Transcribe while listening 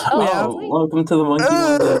Yeah. Oh, welcome to the Monkey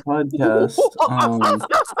Monday podcast.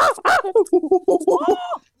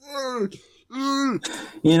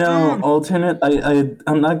 Alternate.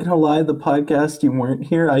 I'm not gonna lie. The podcast you weren't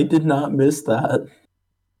here. I did not miss that.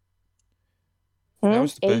 That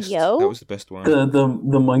was the best. That was the best one.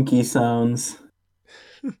 The monkey sounds.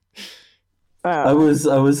 I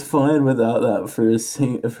was fine without that for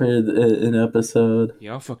an episode.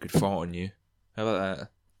 Yeah, I'll fucking fart on you. How about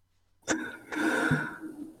that?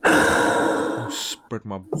 I'll spread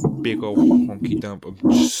my big old honky dump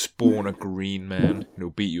and spawn a green man and he'll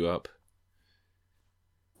beat you up.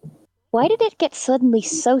 Why did it get suddenly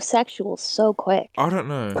so sexual so quick? I don't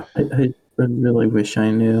know. I really wish I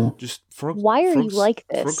knew. Just Frog. Why are you like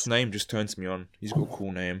this? Frog's name just turns me on. He's got a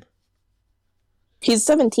cool name. He's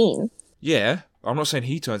 17. Yeah, I'm not saying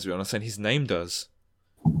he turns me on. I'm saying his name does.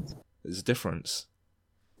 There's a difference.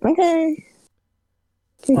 Okay.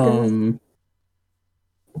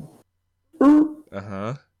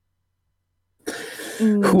 Uh-huh.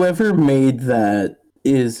 Whoever made that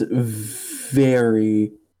is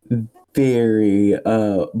very, very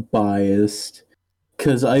biased,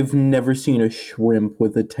 because I've never seen a shrimp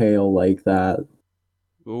with a tail like that.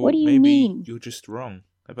 Well, what do you maybe mean? You're just wrong.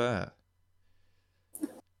 How about that?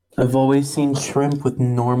 I've always seen shrimp with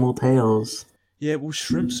normal tails. Yeah, well,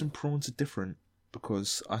 shrimps and prawns are different,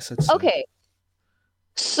 because I said so. Okay.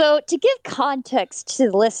 So, to give context to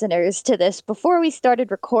the listeners to this, before we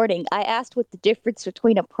started recording, I asked what the difference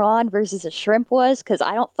between a prawn versus a shrimp was, because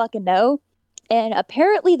I don't fucking know. And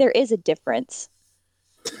apparently there is a difference.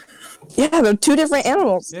 Yeah, they're two different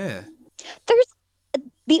animals. Yeah.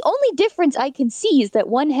 The only difference I can see is that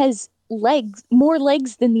one has more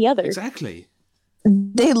legs than the other. Exactly.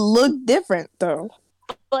 They look different, though.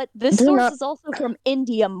 But this source is also from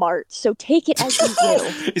India Mart, so take it as you will.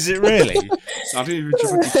 Is it really? I didn't even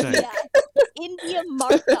try to check. Yeah.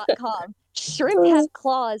 IndiaMart.com. Shrimp have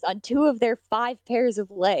claws on 2 of their 5 pairs of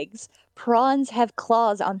legs. Prawns have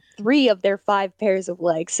claws on 3 of their 5 pairs of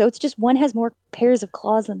legs. So it's just one has more pairs of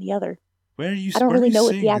claws than the other. Where are you? I don't really know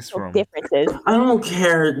what the this actual from? difference is. I don't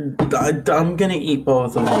care. I'm gonna eat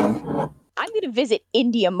both of them. I'm going to visit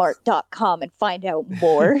IndiaMart.com and find out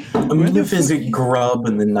more. I'm gonna visit Grub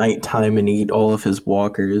in the nighttime and eat all of his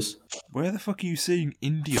walkers. Where the fuck are you seeing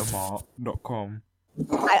IndiaMart.com?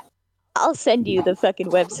 I'll send you the fucking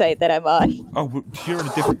website that I'm on. Oh, but you're on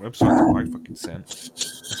a different website than I fucking sent.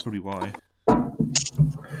 That's probably why.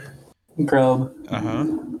 Grub. Uh-huh.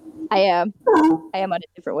 I am on a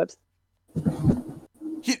different website.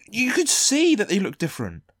 You could see that they look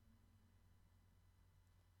different.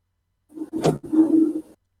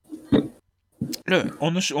 Look,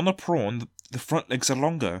 on the prawn, the front legs are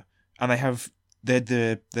longer, and they have their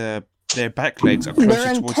back legs are closer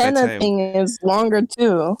Their towards their antenna tail. thing is longer,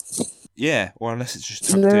 too. Yeah, or unless it's just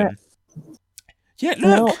tucked in. Yeah, look.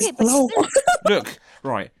 No, Okay, but no. Look,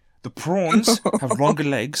 right. The prawns have longer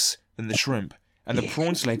legs than the shrimp, and the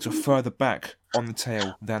prawn's legs are further back on the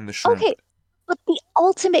tail than the shrimp. Okay, but the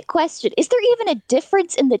ultimate question, is there even a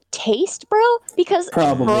difference in the taste, bro? Because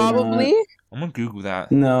Probably. I'm gonna Google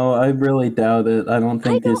that. No, I really doubt it. I don't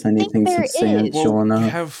think there's don't think anything there is. substantial Well, enough. you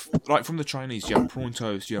have, like from the Chinese, you have prawn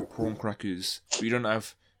toast, you have prawn crackers, but you don't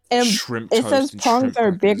have And shrimp it toast says and prawns shrimp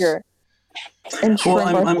are crackers. bigger. And Well,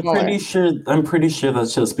 shrimp are I'm smaller. pretty sure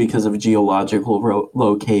that's just because of geological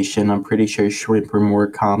location. I'm pretty sure shrimp are more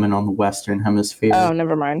common on the Western Hemisphere, Oh,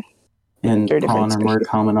 never mind. and they're different prawn are more species.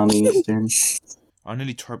 common on the Eastern. I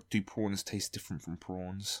nearly tried do prawns taste different from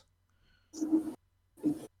prawns.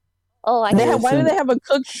 oh, I Yeah, Why do they have a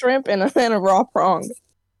cooked shrimp and a raw prawn?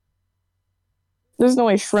 There's no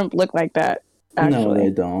way shrimp look like that. No, they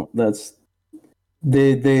Actually, don't. That's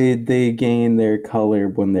they gain their color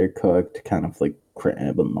when they're cooked, kind of like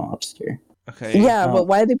crab and lobster. Okay. yeah, Oh. but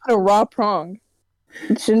why did they put a raw prawn?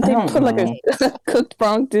 Shouldn't I they don't put like a cooked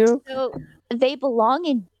prawn too? So they belong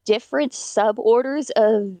in different suborders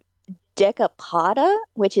of Decapoda,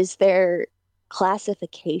 which is their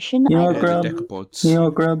classification. You know I what, think. Grub? The decapods. You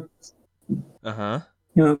know, Grub. Uh-huh.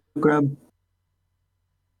 You know, Grub.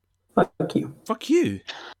 Fuck you. Fuck you.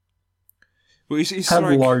 Well, it's Have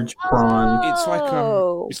like large prawn.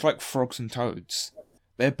 Oh. it's like frogs and toads.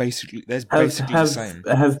 They're basically the Have same.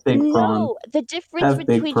 have big prawn. No, the difference Have big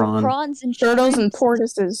between prawn. prawns and Turtles and shrimps.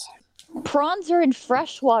 tortoises. Prawns are in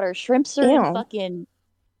freshwater. Shrimps are Ew. in fucking.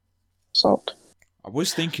 Salt. I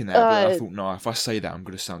was thinking that, but I Uh, thought, no, if I say that, I'm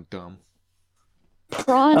gonna sound dumb.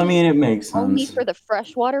 Prawns I mean, it makes only sense. for the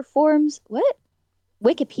freshwater forms. What?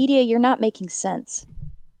 Wikipedia, you're not making sense.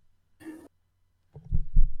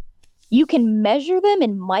 You can measure them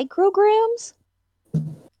in micrograms? I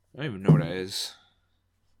don't even know what that is.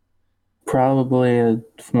 probably a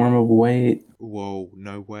form of weight. Whoa,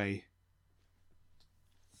 no way.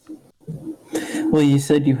 Well, you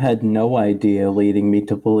said you had no idea, leading me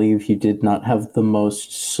to believe you did not have the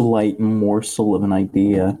most slight morsel of an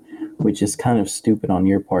idea, which is kind of stupid on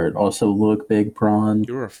your part. Also, look, Big Prawn.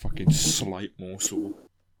 You're a fucking slight morsel.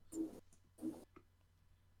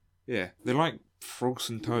 Yeah, they're like frogs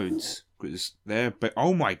and toads. Because they're...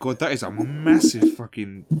 oh my god, that is a massive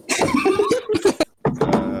fucking...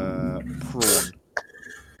 prawn.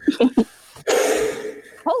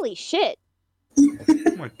 Holy shit.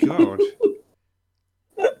 Oh my god.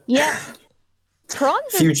 Yeah.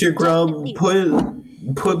 Prawns are Future Grub,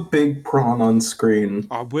 definitely- put Big Prawn on screen.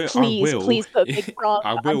 I will. Please put Big Prawn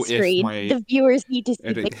I will on screen. if my The viewers need to see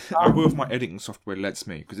edit. Big I Prawn. will if my editing software lets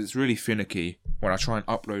me, because it's really finicky when I try and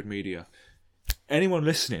upload media. Anyone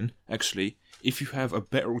listening, actually, if you have a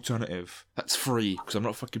better alternative that's free, because I'm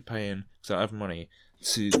not fucking paying, because I don't have money,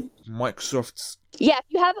 to Microsoft's... Yeah, if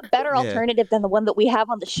you have a better Yeah. alternative than the one that we have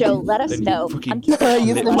on the show, let us Then know. fucking I'm curious. click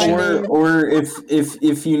Using my share. name. Or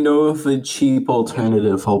if you know of a cheap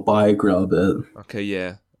alternative, I'll buy Grub it. Okay,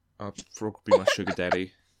 yeah. Frog will be my sugar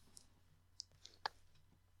daddy.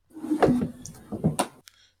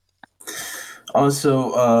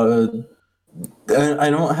 Also, I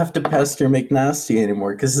don't have to pester McNasty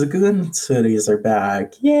anymore because the Goon Cities are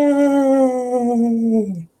back. Yay!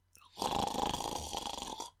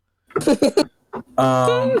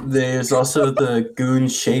 There's also the Goon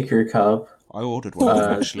Shaker Cup. I ordered one,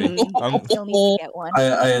 actually. I still need to get one.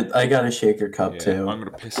 I got a Shaker Cup Yeah, too. I'm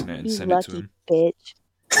gonna piss in it and You send it to lucky him. bitch.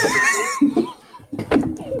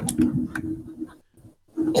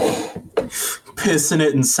 Piss in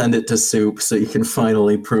it and send it to Soup so you can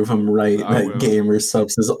finally prove him right I that will. Gamer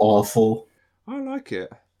Subs is awful. I like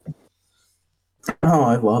it. Oh,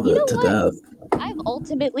 I love You it know to what? death. I've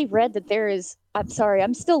ultimately read that there is. I'm sorry,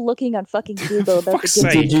 I'm still looking on fucking Google about the Fuck's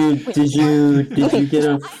Goon sake. Did you get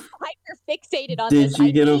a I'm hyper fixated on Did this. you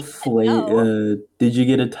I get a need to know. Did you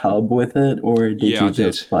get a tub with it, or did Yeah, you I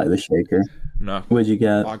just did. buy the shaker? No, What'd you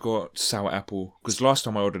get? I got sour apple because last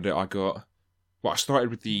time I ordered it, I got. Well, I started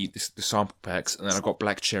with the sample packs, and then I got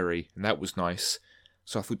black cherry, and that was nice.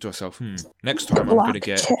 So I thought to myself, next time I'm gonna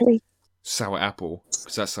get Cherry. sour apple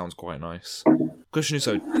because that sounds quite nice. Question is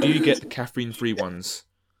though, do you get the caffeine-free ones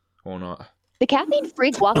or not? The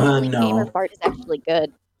caffeine-free guacamole no. gamer fart is actually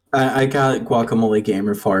good. I got guacamole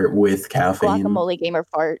gamer fart with caffeine. Guacamole gamer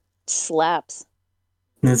fart slaps.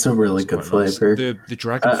 It's a really It's good quite nice. flavor. The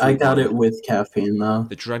dragon fruit. I got one, it with caffeine though.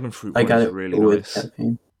 The dragon fruit I one got is it really with nice.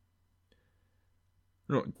 caffeine.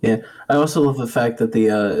 No, I also love the fact that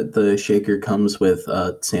the shaker comes with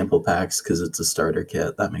sample packs because it's a starter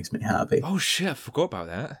kit. That makes me happy. oh shit, I forgot about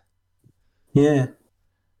that. Yeah.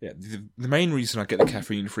 Yeah, the main reason I get the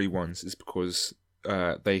caffeine-free ones is because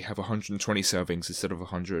they have 120 servings instead of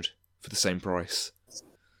 100 for the same price.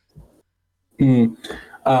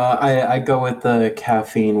 I go with the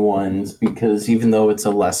caffeine ones because even though it's a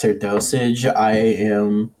lesser dosage, I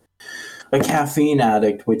am a caffeine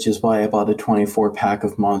addict, which is why I bought a 24 pack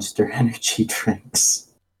of Monster Energy drinks.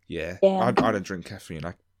 Yeah, Damn. I don't drink caffeine.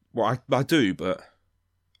 I do, but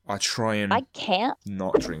I try and I can't.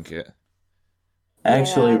 not drink it.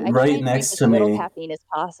 Actually, Yeah, I try right and next drink to as little me, caffeine as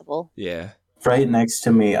possible. Yeah, right next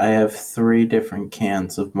to me, I have 3 different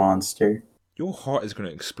cans of Monster. your heart is gonna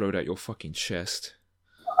explode out your fucking chest.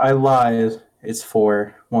 I lied. It's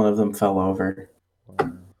 4. One of them fell over.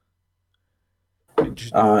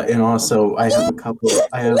 And also, I have a cup of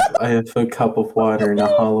I have a cup of water in a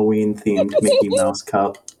Halloween themed Mickey Mouse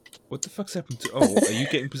cup. What the fuck's happened to? Oh, are you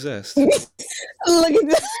getting possessed? Look at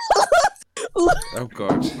that. Oh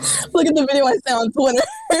god. Look at the video I saw on Twitter.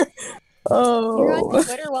 You're on Oh.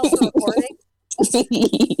 Twitter while we're recording?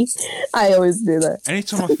 I always do that.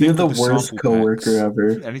 Anytime I think You're the of the worst sample coworker packs,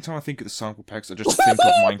 ever. anytime I think of the sample packs, I just think of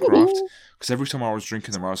Minecraft. Because every time I was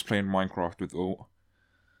drinking them, I was playing Minecraft with Alt.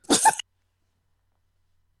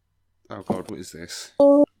 Oh god, what is this?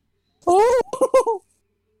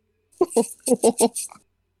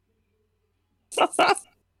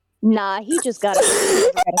 Nah, he just got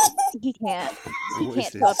He can't. He What is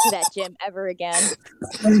can't go up this? to that gym ever again.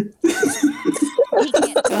 He can't go up to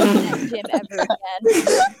that gym ever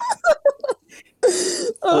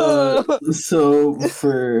again. So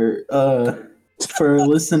for our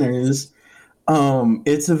listeners,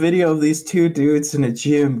 it's a video of these 2 dudes in a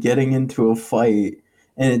gym getting into a fight,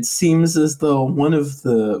 and it seems as though one of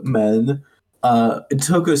the men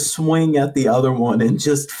took a swing at the other one and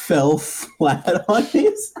just fell flat on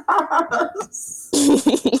his ass.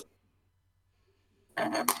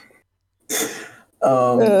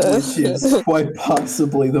 which is quite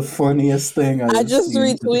possibly the funniest thing I just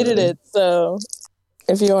retweeted it, so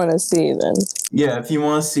if you want to see, then yeah. If you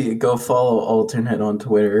want to see it, go follow Alternate on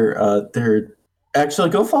Twitter. Actually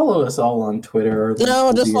go follow us all on Twitter. Our links no,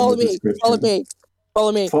 will just be in follow the me. Follow description. me.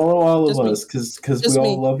 Follow me. Follow all of Just me. us, because Just we me.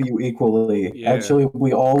 all love you equally. Yeah. Actually,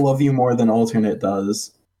 we all love you more than Alternate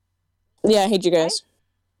does. Yeah, I hate you guys.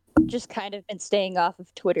 Just kind of been staying off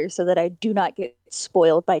of Twitter so that I do not get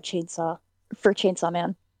spoiled by Chainsaw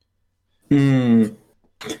Man.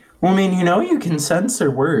 Well, I mean, you can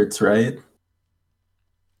censor words, right?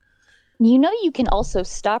 You know you can also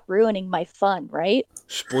stop ruining my fun, right?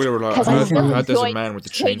 Spoiler alert, 'Cause I I heard, still I heard there's a enjoy man with a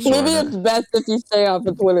Chainsaw. chainsaw Maybe in it's it. best if you stay off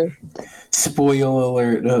of Twitter. Spoiler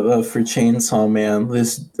alert for Chainsaw Man.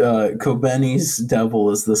 This Kobeni's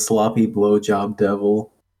devil is the sloppy blowjob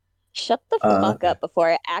devil. Shut the fuck up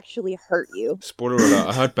before I actually hurt you. Spoiler alert,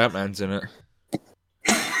 I heard Batman's in it.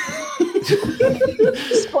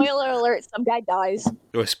 Spoiler alert, some guy dies.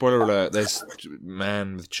 Oh, spoiler alert, there's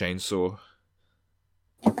man with chainsaw.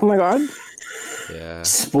 Oh my god. Yeah.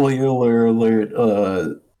 Spoiler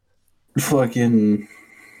alert, fucking...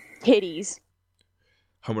 Titties.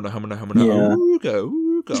 Humana, Yeah. ooga,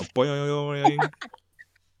 boing.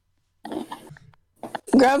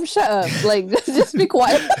 Grub, shut up. Like, just be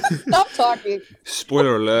quiet. Stop talking.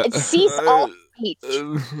 Spoiler alert. And cease all speech.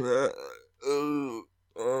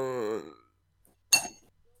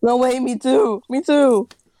 No way, me too. Me too.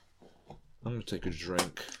 I'm gonna take a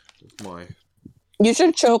drink of my You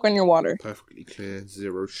should choke on your water. perfectly clear,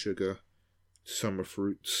 zero sugar, summer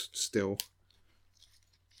fruits still.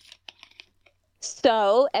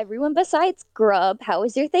 So, everyone besides Grub, how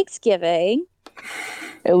was your Thanksgiving?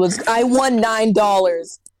 I won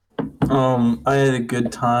 $9. I had a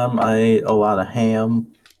good time. I ate a lot of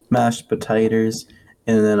ham, mashed potatoes,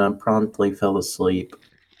 and then I promptly fell asleep.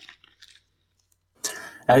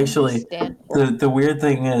 Actually, the weird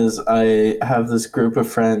thing is I have this group of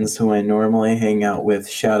friends who I normally hang out with.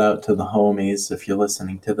 Shout out to the homies if you're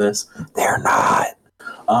listening to this. They're not.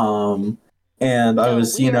 And I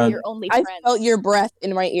was, we are your only I friends. felt your breath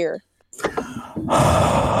in my ear.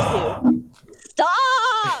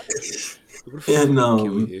 Stop! And,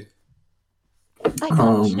 Kill you. I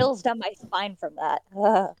got chills down my spine from that.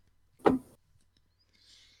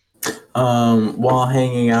 while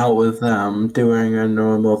hanging out with them, doing a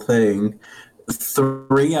normal thing,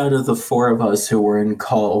 3 out of the 4 of us who were in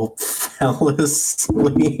call fell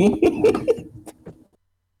asleep.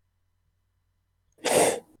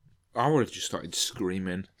 I would have just started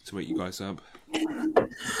screaming to wake you guys up.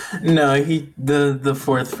 No, the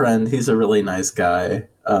 4th friend, he's a really nice guy.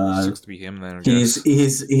 Sucks to be him then, I guess.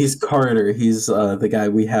 He's Carter. He's the guy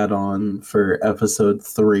we had on for episode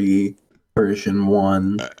 3, version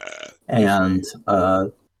 1. And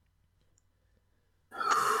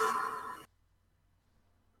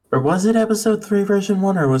or was it episode 3 version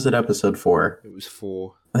 1 or was it episode 4? It was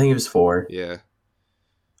 4. I think it was 4. Yeah.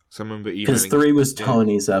 So I remember Because 3 was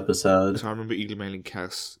Tony's episode. So I remember emailing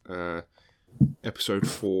Cass episode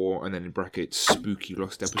 4 and then in brackets spooky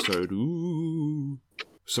lost episode. Ooh.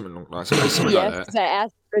 Something like that. Something like Yes, that. because I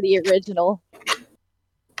asked for the original.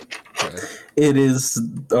 Yeah. It is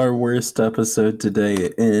our worst episode to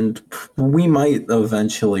date, and we might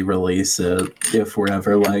eventually release it if we're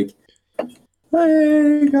ever like,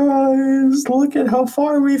 hey guys, look at how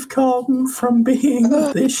far we've come from being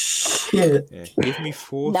this shit. Yeah. Give me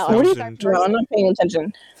No, what are you 4,000. No, I'm not paying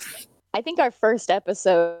attention. I think our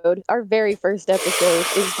very first episode,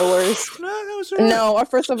 is the worst. No, that was alright. No, our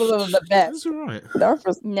first episode was the That was best. alright. Our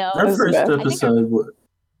first. No, Our This is first bad. episode,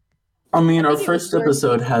 our I think it first was worse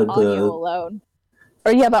episode with had audio the. alone.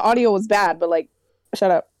 Or yeah, the audio was bad, but like,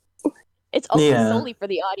 shut up. It's also Yeah. solely for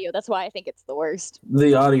the audio. That's why I think it's the worst.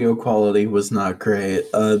 The audio quality was not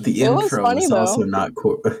great. The It was intro funny, was also though. not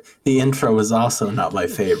cool. The intro was also not my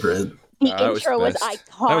favorite. The That was intro was best.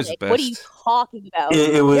 iconic. That was What are you best. talking about?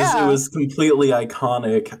 It was Yeah. it was completely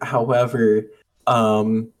iconic. However,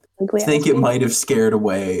 I think it might have scared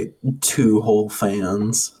away 2 whole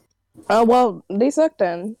fans. Oh well, they suck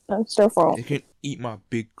then. That's their fault. You can eat my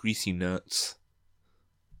big greasy nuts.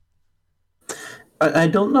 I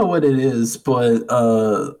don't know what it is, but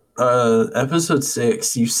episode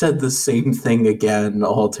 6, you said the same thing again,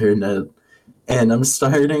 alternate, and I'm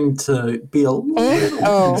starting to be a little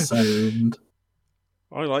Oh. concerned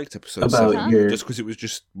I liked episode about 7 your. just because it was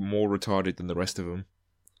just more retarded than the rest of them.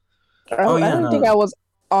 Oh, I yeah, don't no. think I was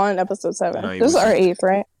on episode 7. No, you This is our wasn't. 8th,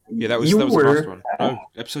 right? Yeah, that was You the last were. one. No,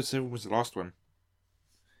 episode 7 was the last one.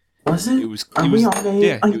 Was it? It was. Are It we was on a-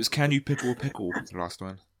 yeah, I- it was. Can you pickle a pickle? The last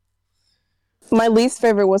one. My least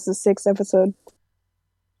favorite was the 6th episode.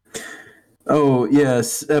 Oh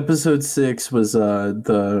yes, episode 6 was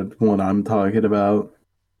the one I'm talking about.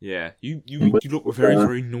 Yeah, you With, look very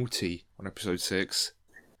very naughty on episode 6.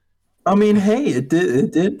 I mean, hey, it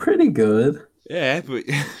did pretty good. Yeah, but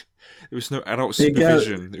there was no adult They got-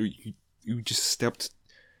 supervision. You just stepped.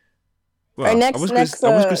 All Well, right, I was gonna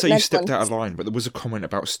say you next stepped one. out of line, but there was a comment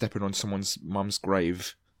about stepping on someone's mum's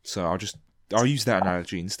grave, so I'll use that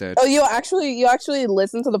analogy instead. Oh, you actually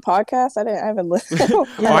listened to the podcast? I haven't listened.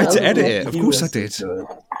 I had to no, edit it. Of you course I listened did. to it.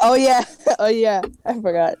 Oh yeah, I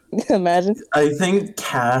forgot. Imagine. I think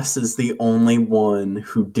Cass is the only one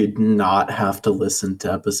who did not have to listen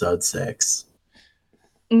to episode 6.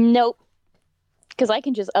 Nope. Because I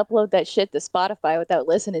can just upload that shit to Spotify without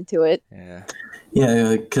listening to it. Yeah.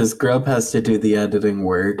 Yeah, because Grub has to do the editing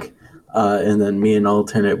work, and then me and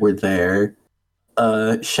Alternate were there.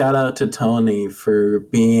 Shout out to Tony for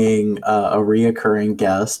being a reoccurring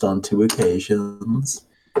guest on 2 occasions.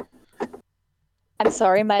 I'm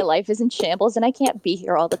sorry, my life is in shambles and I can't be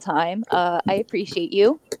here all the time. I appreciate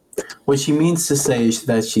you. What she means to say is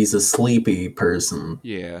that she's a sleepy person.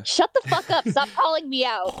 Yeah. Shut the fuck up. Stop calling me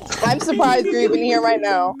out. I'm surprised you're even here right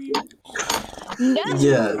now. No.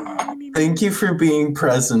 Yeah, thank you for being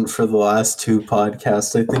present for the last 2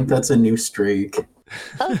 podcasts. I think that's a new streak.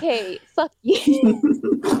 Okay, fuck you.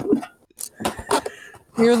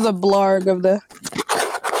 You're the blarg of the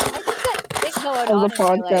What's going Of on the in my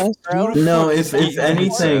life, podcast. bro? No, if I'm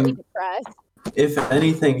anything, really depressed. if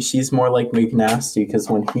anything, she's more like McNasty because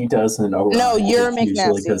when he doesn't arrive, No, you're it's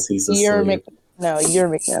usually McNasty. 'cause he's asleep. You're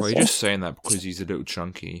McNasty. Well, you're just saying that because he's a little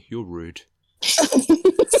chunky. You're rude.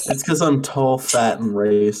 It's because I'm tall, fat, and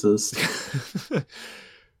racist.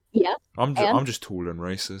 Yeah, I'm just tall and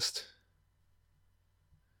racist.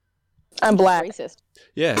 I'm black. racist.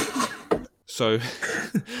 Yeah. So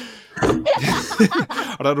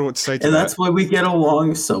I don't know what to say to And that. that's why we get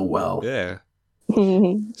along so well. Yeah.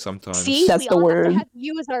 Sometimes. See, That's we the all word. have to have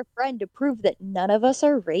you as our friend to prove that none of us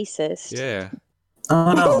are racist. Yeah.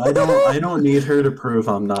 Oh no, I don't need her to prove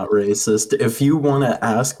I'm not racist. If you want to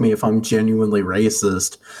ask me if I'm genuinely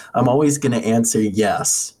racist, I'm always going to answer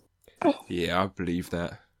yes. Yeah, I believe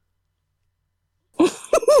that.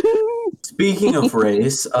 Speaking of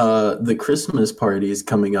race, the Christmas party is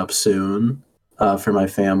coming up soon for my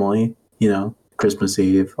family. You know, Christmas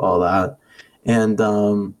Eve, all that, and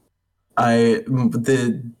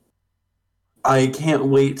I can't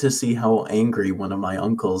wait to see how angry one of my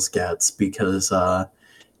uncles gets because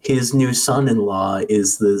his new son-in-law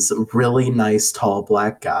is this really nice tall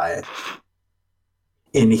black guy,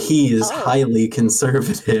 and he is Oh. highly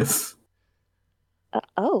conservative.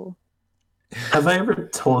 Oh, Have I ever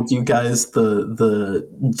told you guys the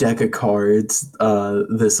deck of cards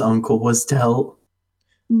this uncle was dealt?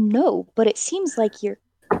 no, but it seems like your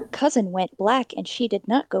cousin went black and she did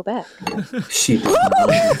not go back. She did not.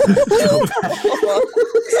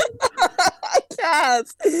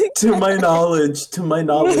 Yes. to my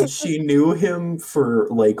knowledge, she knew him for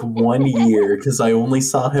like 1 year because I only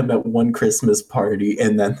saw him at one Christmas party,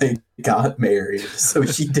 and then they got married. So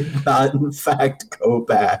she did not, in fact, go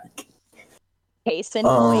back. Case in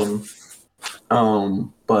point.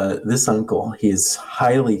 But this uncle, he's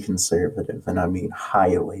highly conservative, and I mean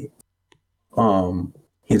highly.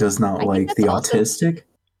 He does not I think like that's the also autistic.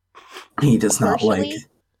 He does not like. partially-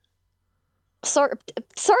 Sorry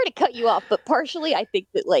to cut you off, but partially I think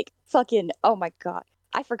that like fucking oh my god,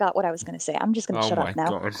 I forgot what I was gonna say. I'm just gonna Oh shut my up now.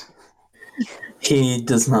 god. He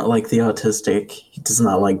does not like the autistic. He does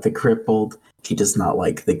not like the crippled. He does not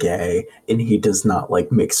like the gay, and he does not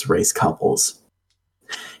like mixed race couples.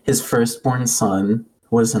 His firstborn son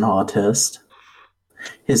was an autist.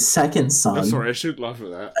 His second I'm son sorry, I should laugh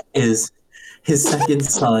at that. is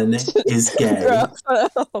gay. Girl.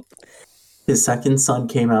 His second son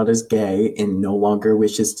came out as gay and no longer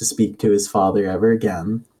wishes to speak to his father ever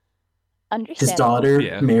again. His Understand? daughter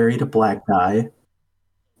Yeah. married a black guy,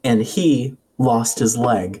 and he lost his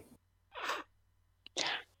leg.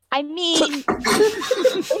 I mean,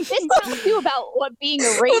 this tells you about what being a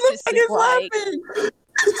Who the racist fuck is is like. laughing?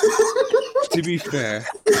 To be fair,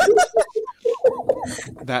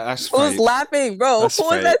 that's Who's fake. laughing, bro? That's Who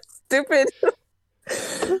was that stupid?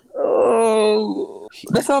 Oh,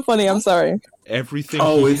 that's not funny. I'm sorry. Everything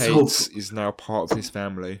Oh, he it's hates is now part of his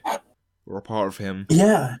family. Or a part of him.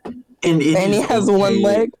 Yeah. And it And he is has okay- one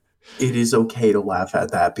leg. It is okay to laugh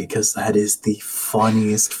at that because that is the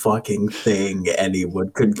funniest fucking thing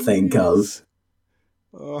anyone could think of.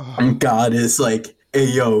 Oh. And God is like, hey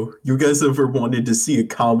yo, you guys ever wanted to see a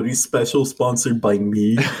comedy special sponsored by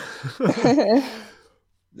me?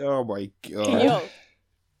 Oh my god. Yo,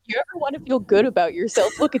 you ever want to feel good about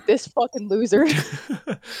yourself? Look at this fucking loser.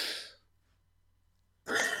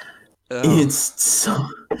 It's so,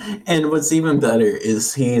 and what's even better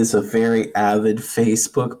is he is a very avid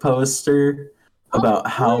Facebook poster about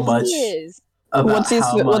how Of course much, he is. about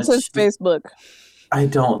how What's his much, Facebook? I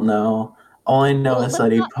don't know. All I know Well, is let's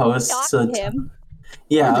that he not posts stalk a him.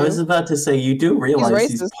 yeah, I I was do. about to say, you do realize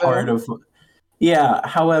he's racist, part though. of. Yeah,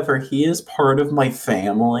 however, he is part of my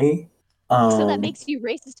family. So that makes you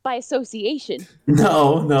racist by association.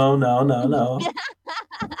 No, no, no, no, no.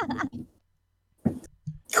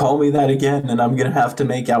 Call me that again, and I'm gonna have to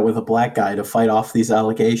make out with a black guy to fight off these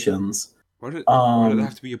allegations. Why did it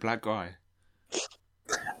have to be a black guy?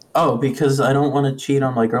 Oh, because I don't want to cheat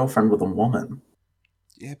on my girlfriend with a woman.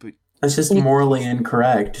 Yeah, but That's just morally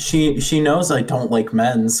incorrect. She knows I don't like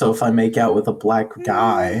men, so if I make out with a black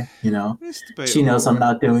guy, it's she knows debatable. I'm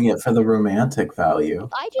not doing it for the romantic value.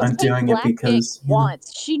 I just I'm hate doing it black dick because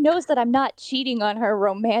once. She knows that I'm not cheating on her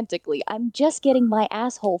romantically. I'm just getting my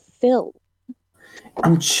asshole filled.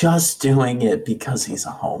 I'm just doing it because he's a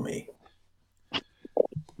homie.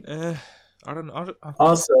 I don't. I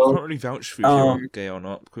Also, can't really vouch for if you're gay or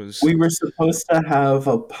not because we were supposed to have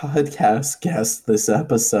a podcast guest this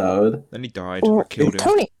episode. then he died. I killed him.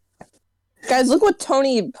 Tony. Guys, look what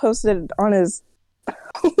Tony posted on his.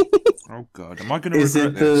 Oh god, am I going to Is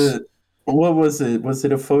regret it this? what was it? Was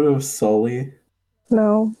it a photo of Sully?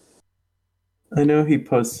 No. I know he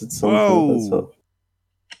posted something. Whoa.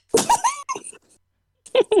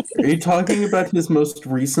 Are you talking about his most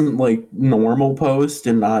recent, normal post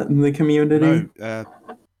and not in the community? No,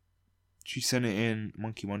 she sent it in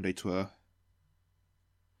Monkey Monday Twitter.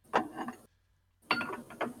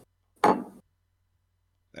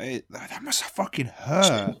 Hey, that must have fucking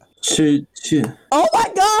hurt. She, Oh my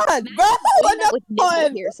god! Bro, Doing that with nipple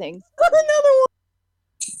one! piercings. Another one!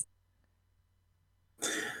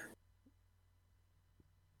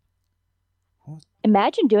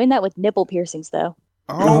 Imagine doing that with nipple piercings, though.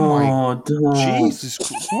 Oh my don't. Jesus!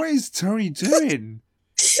 What is Tony doing?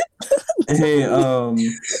 Hey,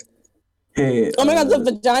 hey. Oh my god, the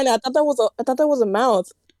vagina! I thought that was a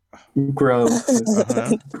mouth. Grub,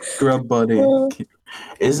 Uh-huh. Grub buddy.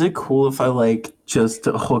 Is it cool if I just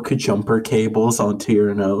hook jumper cables onto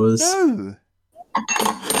your nose? No,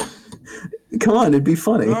 Come on, it'd be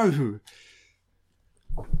funny. no.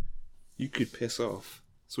 You could piss off.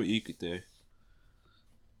 That's what you could do.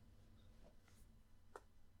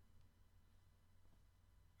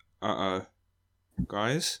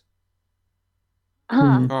 Guys.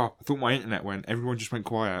 Huh. Oh, I thought my internet went. Everyone just went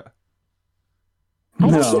quiet. I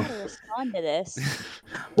don't know No, how to respond to this.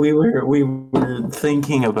 we were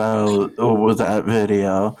thinking about that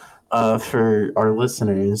video. For our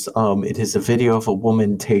listeners, it is a video of a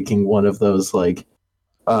woman taking one of those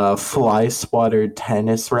fly swatter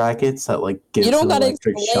tennis rackets that gives You don't an gotta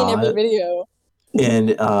electric explain shot every video.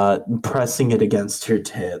 and pressing it against her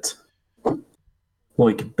tit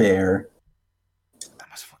like a bear. That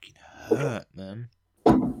must fucking hurt, man.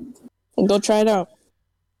 Go try it out.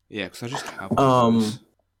 Yeah, because I just have one of those.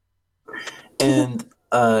 And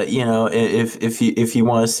if you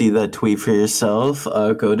want to see that tweet for yourself,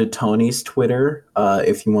 go to Tony's Twitter.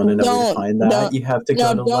 If you want to know where to find that, you have to go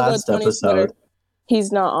to don't go to last Tony's episode. Twitter.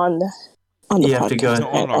 He's not on the You have to go. It's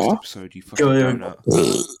not on last episode, you fucking Go- donut.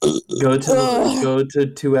 Go to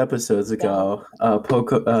 2 episodes ago.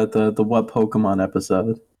 The what Pokemon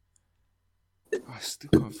episode. I still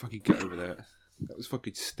can't fucking get over that. That was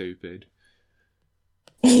fucking stupid.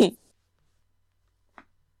 I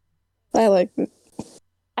like it.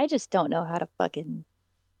 I just don't know how to fucking.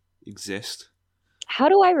 Exist. How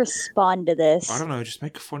do I respond to this? I don't know, just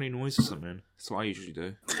make a funny noise or something. That's what I usually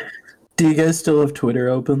do. Do you guys still have Twitter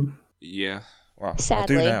open? Yeah. Well,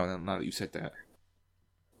 Sadly. I do now that you said that.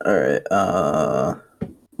 All right.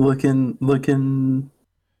 Looking.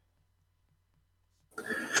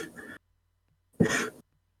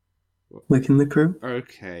 Looking the crew.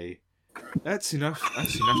 Okay. That's enough.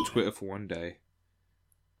 That's enough Twitter for one day.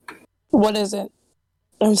 What is it?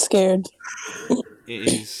 I'm scared. It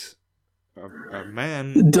is a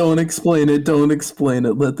man. Don't explain it. Don't explain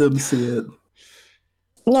it. Let them see it.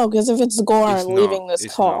 No, because if it's gore, It's I'm not. leaving this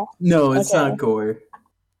It's call. No, it's Okay. not gore.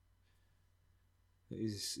 It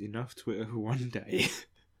is enough Twitter for one day.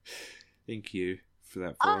 Thank you for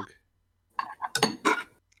that, Frog.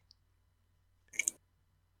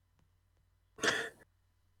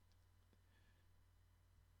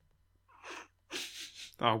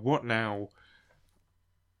 Oh, what now?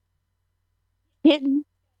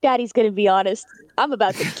 Daddy's gonna be honest. I'm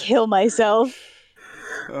about to kill myself.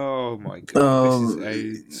 Oh my god, this is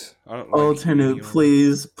AIDS. I don't like Alternate, being on-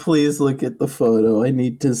 please look at the photo. I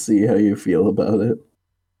need to see how you feel about it.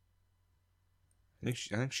 I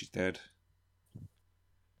think she's dead.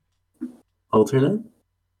 Alternate?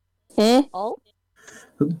 Oh,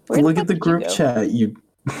 Where the Look fuck at the did you group go? chat. You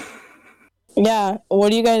Yeah. What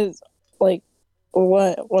do you guys like?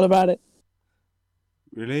 What about it?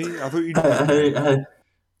 Really? I thought you how, knew. how, how,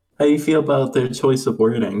 how you feel about their choice of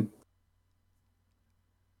wording?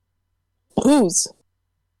 Whose?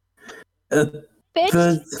 The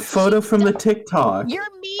bitch, photo from the TikTok. your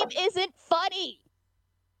meme isn't funny.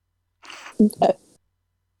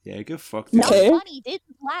 Yeah, get fucked. Not Okay. funny. Didn't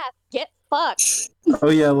laugh. Get fucked. Oh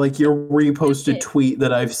yeah, like your reposted Stupid. tweet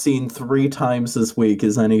that I've seen 3 times this week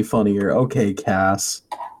is any funnier. Okay, Cass.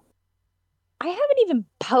 I haven't even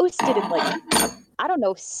posted in like I don't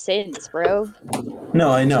know since, bro.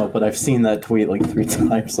 No, I know, but I've seen that tweet like 3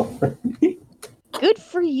 times already. Good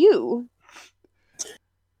for you.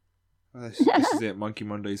 This is it. Monkey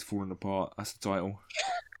Monday's falling apart. That's the title.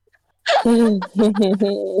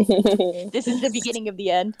 This is the beginning of the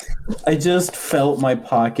end. I just felt my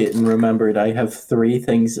pocket and remembered I have 2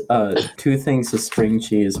 things of string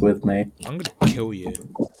cheese with me. I'm gonna kill you.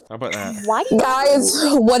 How about that? Why do you Guys,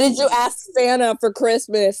 what did you ask Santa for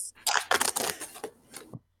Christmas?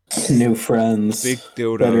 New friends, Big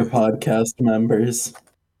better dildo. podcast members.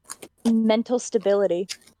 mental stability?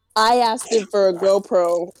 I asked him for a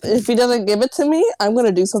GoPro. If he doesn't give it to me, I'm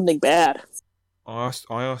gonna do something bad. I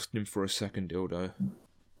asked him for a second dildo.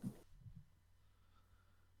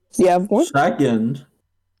 Do you have one? Second.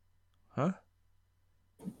 Huh?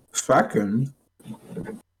 Second.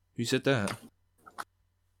 Who said that?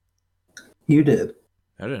 You did.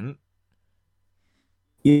 I didn't.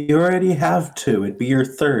 You already have 2. It'd be your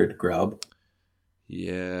 3rd, Grub.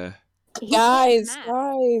 Yeah. He Guys, can't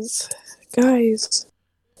math. guys.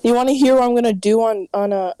 You want to hear what I'm gonna do on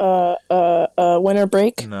a winter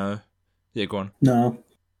break? No. Yeah, go on. No.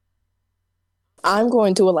 I'm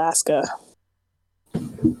going to Alaska.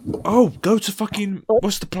 Oh, go to fucking.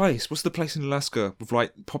 What's the place? What's the place in Alaska with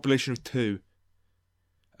like population of 2?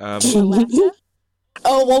 Alaska?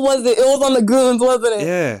 Oh, what was it? It was on the Goons, wasn't it?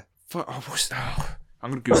 Yeah. Fuck. I'm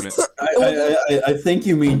gonna Google it. I think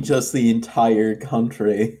you mean just the entire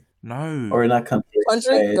country. No. Or not country.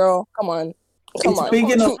 Country state. girl, come on, come It's on, big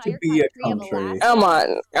The enough to entire be a country of country.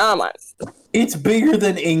 Alaska? come on. It's bigger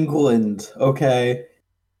than England, okay?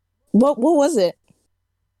 What was it?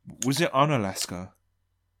 Was it on Alaska?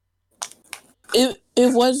 It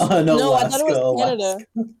was On no, I thought it was Alaska,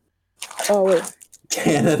 Canada. Oh wait,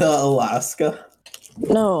 Canada, Alaska.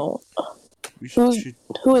 no. We Well, should.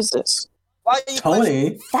 Who is this? Why are you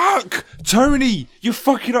Tony. Fuck! Tony! You're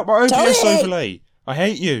fucking up my OBS Tony! overlay! I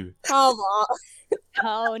hate you. Come on.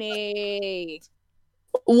 Tony.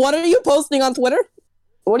 What are you posting on Twitter?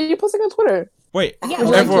 What are you posting on Twitter? Wait, Yeah, Would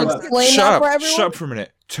you everyone, like to explain shut that up. for everyone? Shut up for a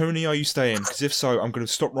minute. Tony, are you staying? Because if so, I'm going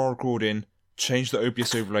to stop raw recording, change the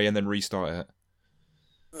OBS overlay, and then restart it.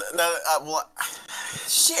 No, what?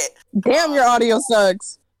 Shit. Damn, your audio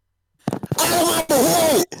sucks.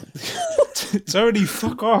 Tony,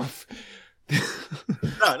 fuck off. No.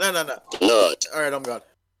 Alright, I'm gone.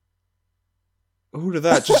 All of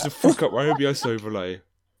that just to fuck up my OBS overlay.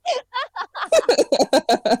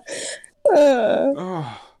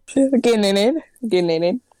 Oh, Getting in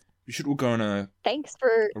it. we should all go on a Thanks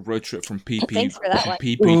for road trip from PP, Thanks for that from one.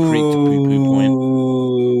 PP Creek to Poo Poo Point.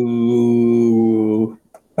 Ooh.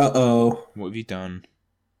 Uh-oh. What have you done?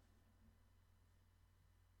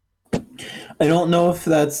 I don't know if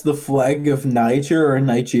that's the flag of Niger or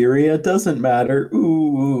Nigeria. It doesn't matter.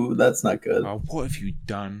 Ooh, that's not good. Oh, what have you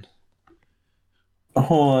done?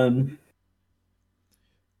 Hold on.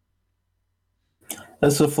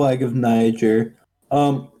 That's the flag of Niger.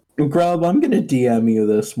 Grub, I'm gonna DM you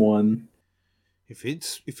this one. If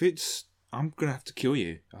it's, I'm gonna have to kill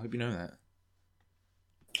you. I hope you know that.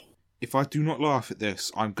 If I do not laugh at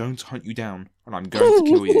this, I'm going to hunt you down and I'm going to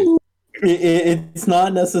kill you. It's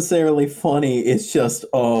not necessarily funny. It's just,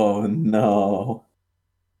 oh no.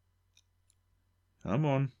 Come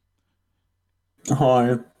on.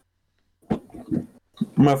 Hold on.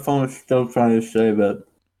 My phone's still trying to save it.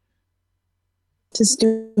 To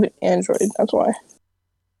stupid Android, that's why.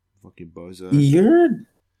 Fucking bozo.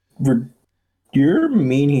 You're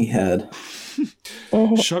meanie head.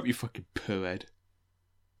 Shut up, you fucking poo head.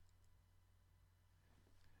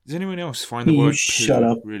 Does anyone else find the You word shut poo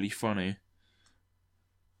up. really funny?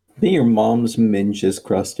 I think your mom's minge is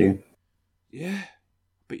crusty. Yeah,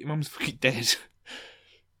 but your mum's fucking dead.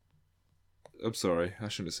 I'm sorry, I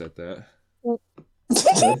shouldn't have said that.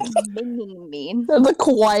 mean. The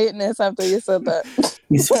quietness after you said that.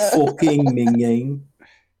 He's fucking minging.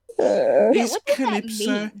 It's what does that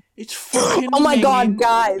Calypso. mean? It's fucking. Oh my god, minging.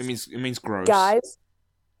 guys. It means gross. Guys,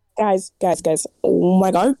 Guys. Oh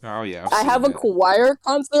my god. Oh yeah, I have a choir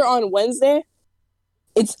concert on Wednesday.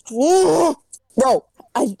 It's bro.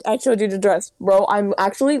 I showed you the dress, bro. I'm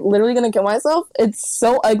actually literally gonna kill myself. It's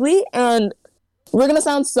so ugly, and we're gonna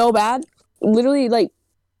sound so bad. Literally, like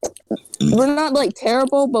we're not like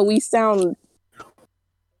terrible, but we sound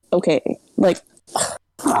okay. Like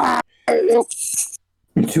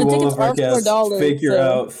To all of our guests,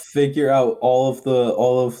 figure out all of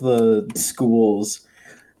the schools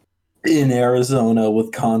in Arizona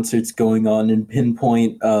with concerts going on and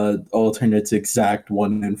pinpoint Alternate's exact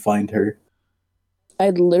one and find her.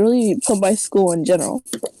 I'd literally put my school in general.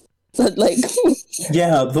 But like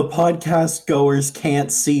yeah, the podcast goers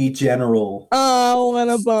can't see general. Oh, what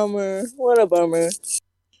a bummer.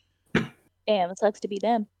 Damn, it sucks to be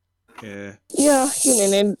them. Yeah. Yeah,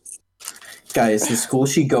 you know. Guys, the school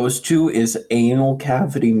she goes to is Anal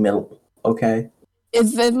Cavity Middle, okay?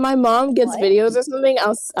 If my mom gets videos or something,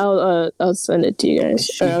 I'll send it to you guys.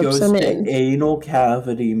 She goes to Anal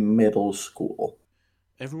Cavity Middle School.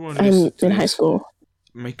 Everyone I'm in high school.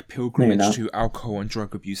 Make a pilgrimage to Alcohol and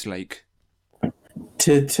Drug Abuse Lake.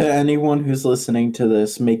 To anyone who's listening to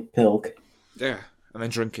this, make pilk. Yeah, and then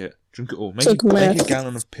drink it. Drink it all. Make a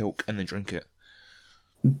gallon of pilk and then drink it.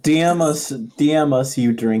 DM us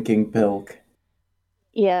you drinking pilk.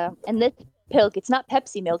 Yeah, and this pilk, it's not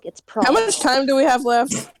Pepsi milk, it's prawn. How much time do we have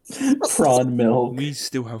left? Prawn milk. We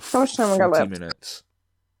still have How much time we got 40 left? minutes.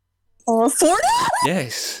 40?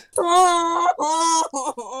 Yes.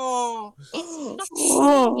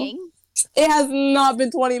 It has not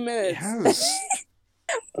been 20 minutes. It has.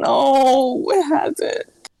 No, it hasn't.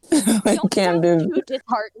 I can't do too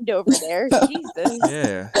disheartened over there. Jesus.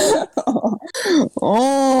 Yeah.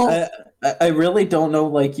 I really don't know.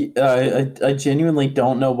 Like, I genuinely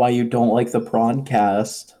don't know why you don't like the prawn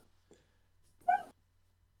cast.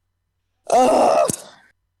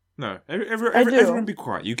 No, everyone be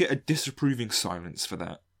quiet. You get a disapproving silence for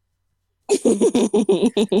that.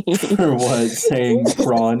 For what? Saying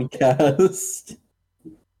prawn cast?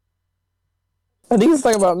 I think he's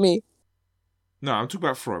talking about me. No, I'm talking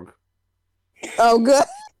about Frog. Oh, good.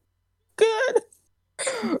 Good.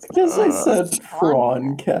 Because I said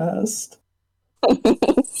prawn cast.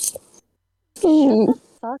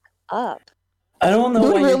 Fuck up. I don't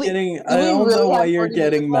know why you're getting. I don't know why you're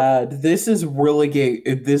getting mad. This is really gay.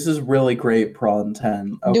 This is really great prawn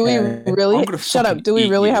 10. Okay? Do we really? Shut up. Do we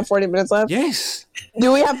really have 40 minutes left? Yes.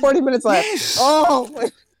 Do we have 40 minutes left? Yes. Oh my.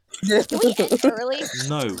 Can we end early?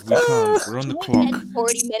 No, we can't. We're on the Can we clock. end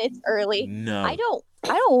 40 minutes early? No. I don't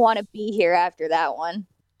want to be here after that one.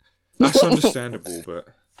 That's understandable, but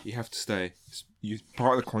you have to stay. You're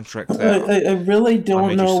part of the contract there. I really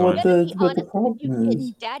don't know what the problem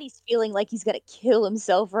is. Daddy's feeling like he's gonna kill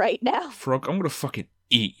himself right now. Frog, I'm gonna fucking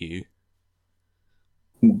eat you.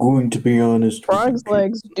 I'm going to be honest. Frog's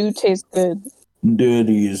legs do taste good.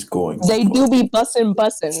 Daddy is going. They do be bussin'.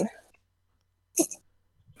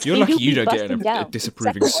 You're lucky you don't get a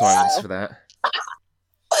disapproving silence for that.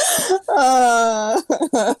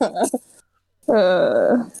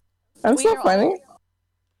 I'm so funny.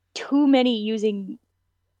 Too many using.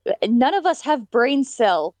 None of us have brain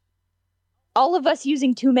cell. All of us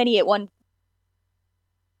using too many at one.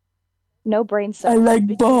 No brain cell. I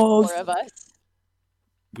like balls. 4 of us.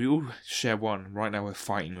 We all share one. Right now we're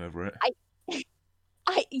fighting over it.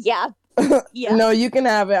 Yeah. No, you can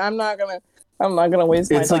have it. I'm not gonna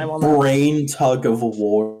waste my time on that. It's like brain tug of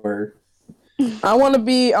war. I wanna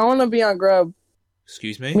be on Grub.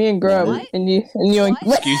 Excuse me? Me and Grub. What? And you and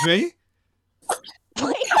Excuse me?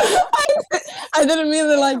 I didn't mean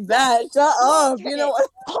it like that. Shut up. You know what?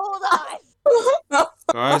 Hold on.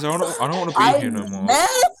 Guys, I don't want to be here no more.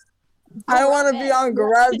 I want to be on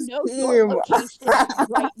Grub's team.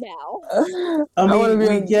 Right now. I mean,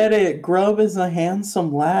 we get it. Grub is a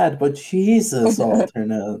handsome lad, but Jesus,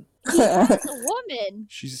 Alternate. That's a woman.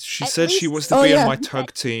 She said she wants to be on my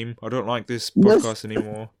tug team. I don't like this podcast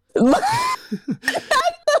anymore.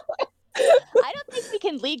 I don't think we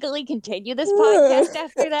can legally continue this podcast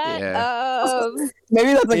after that. Yeah.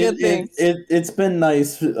 Maybe that's a good thing. It's been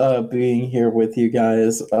nice being here with you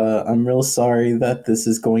guys. I'm real sorry that this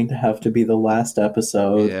is going to have to be the last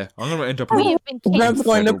episode. Yeah, I'm going to end up Grub's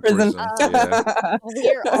going to prison. Yeah.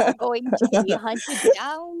 We're all going to be hunted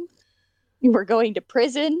down. We're going to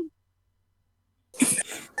prison.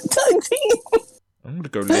 I'm going to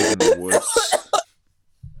go live in the woods.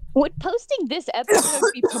 Would posting this episode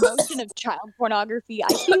be promotion of child pornography?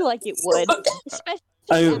 I feel like it would, especially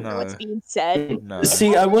after what's being said. No.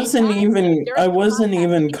 See, I wasn't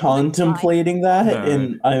even contemplating that,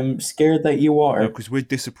 and I'm scared that you are. No, because we're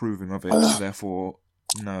disapproving of it, so therefore,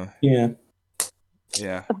 no. Yeah.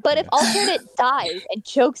 Yeah. But if alternate dies and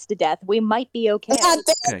chokes to death, we might be okay. Yeah,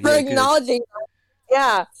 thanks Okay, for yeah, good. acknowledging.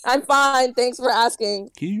 Yeah, I'm fine. Thanks for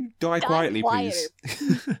asking. Can you die quietly, please?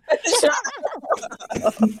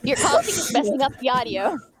 Your coughing is messing up the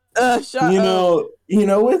audio. Shut You up.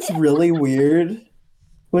 know what's really weird?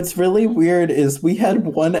 What's really weird is we had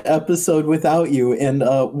one episode without you, and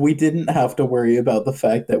we didn't have to worry about the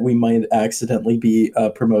fact that we might accidentally be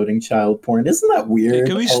promoting child porn. Isn't that weird? Hey,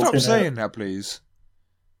 can we stop Alternate? saying that, please?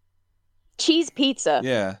 Cheese pizza.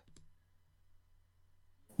 Yeah.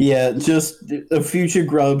 Yeah, just a future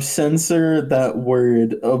grub censor that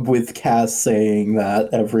word with Cass saying that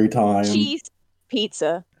every time. Cheese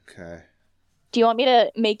pizza. Okay. Do you want me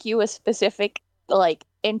to make you a specific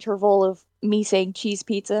interval of me saying cheese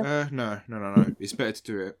pizza? No. It's better to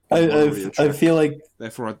do it. I feel like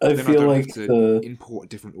Therefore, I then feel I don't like have to the import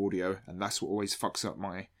different audio, and that's what always fucks up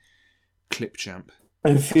my clip champ.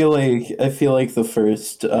 I feel like the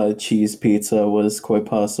first cheese pizza was quite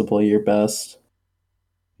possibly your best.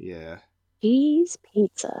 Yeah. Cheese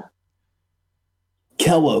pizza.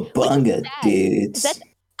 Cowabunga, dudes. That's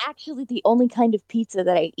actually the only kind of pizza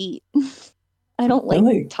that I eat. I don't like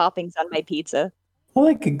toppings on my pizza. I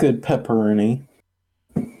like a good pepperoni.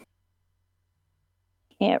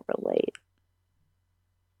 Can't relate.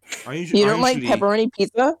 You don't like pepperoni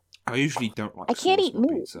pizza? I usually don't like. I can't eat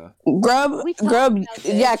meat. Pizza. Grub.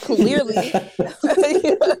 Yeah, clearly.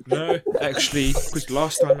 No, actually, because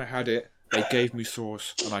last time I had it, they gave me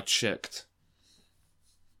sauce, and I checked.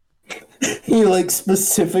 He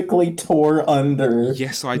specifically tore under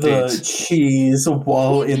Yes, I the did. cheese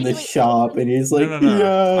while in the shop, and he's like,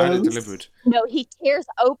 No. I had it "Yes." delivered. No, he tears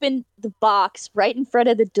open the box right in front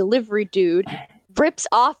of the delivery dude, rips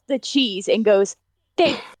off the cheese, and goes,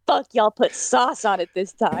 "Thank fuck y'all put sauce on it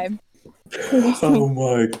this time." Oh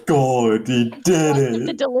my god, he did The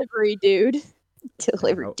it! delivery dude.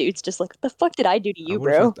 Delivery dude's just like, what the fuck did I do to you,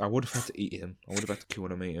 bro? I would have had to eat him. I would have had to kill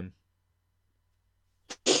him and eat him.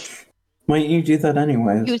 Why don't you do that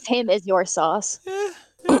anyways? Use him as your sauce. Yeah,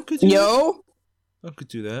 I could do Yo. that. I could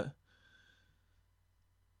do that.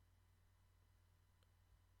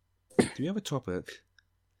 Do you have a topic?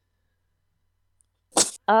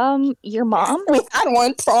 Your mom? We had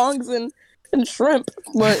one, prongs and shrimp,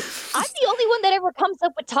 but I'm the only one that ever comes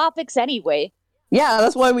up with topics anyway. yeah,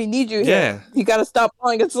 that's why we need you here. Yeah. You gotta stop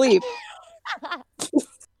falling asleep.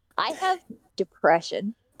 I have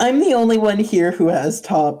depression. I'm the only one here who has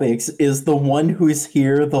topics, is the one who's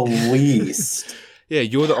here the least. Yeah,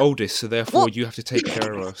 you're the oldest, so therefore you have to take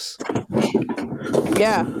care of us.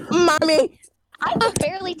 Yeah. Mommy! I can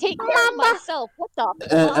barely take care of myself. What the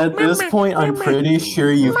fuck? At this point, I'm pretty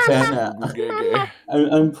sure you've been.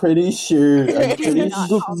 I'm pretty sure. I'm pretty Do not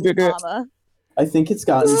call me sure. mama. I think it's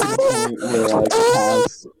gotten to the point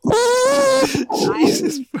where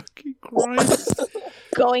Jesus fucking Christ.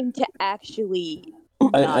 Going to actually.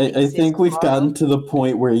 I think we've gotten to the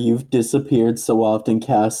point where you've disappeared so often,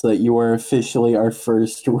 Cass, that you are officially our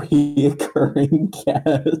first reoccurring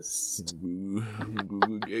guest.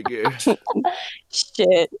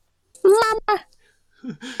 Shit.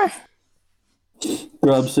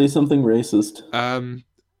 Rob, say something racist.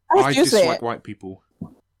 I dislike white people.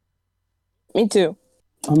 Me too.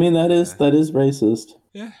 I mean, that is racist.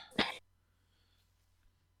 Yeah.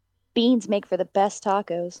 Beans make for the best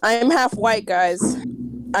tacos. I am half white, guys.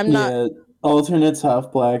 I'm not. Yeah, alternate's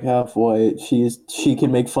half black, half white. She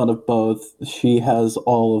can make fun of both. She has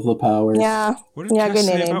all of the powers. Yeah. What did Yeah, Cass good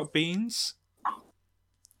say name. about beans?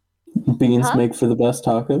 Beans Huh? make for the best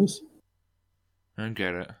tacos. I don't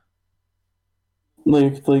get it.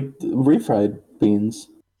 Like refried beans.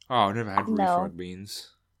 Oh, I've never had No. refried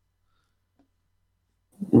beans.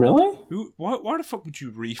 Really? Why the fuck would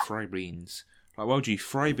you refry beans? Like, why would you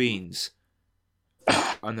fry beans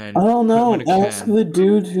and then I don't put them know. in a Ask can? the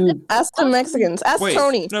dude who. Ask the Mexicans. Ask Wait,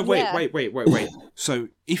 Tony. no, wait, Yeah. wait. So,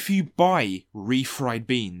 if you buy refried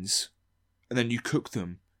beans and then you cook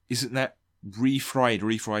them, isn't that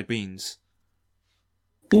refried beans?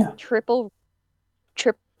 Yeah. Triple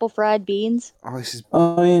fried beans. Oh, this is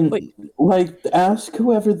I mean, Wait. ask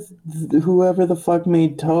whoever the fuck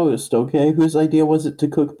made toast. Okay, whose idea was it to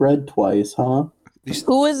cook bread twice? Huh?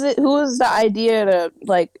 Who is it? Who is the idea to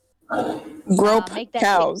grow Make that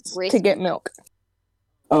cows shit to get milk?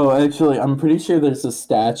 Oh, actually, I'm pretty sure there's a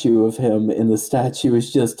statue of him, and the statue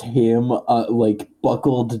is just him,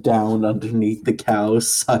 buckled down underneath the cow,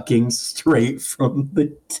 sucking straight from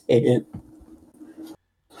the tit.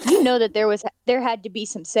 You know that there had to be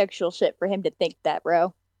some sexual shit for him to think that,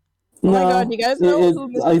 bro. Oh my god, you guys know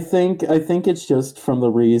who I think it's just from the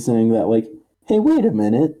reasoning that, hey, wait a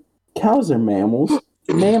minute, cows are mammals.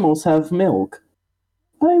 Mammals have milk.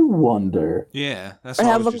 I wonder. Yeah, that's I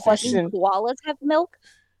what have was a just thinking. question. Koalas have milk?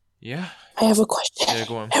 Yeah? I have a question. Yeah,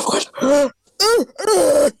 go on. I have a question.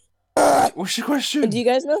 What's your question? Do you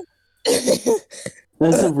guys know?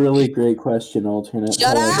 That's a really great question, alternate.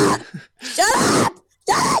 Shut Hold. up! Shut up!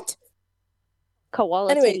 Shut it!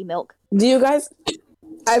 Koala Anyway. titty milk. Do you guys?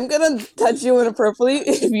 I'm gonna touch you inappropriately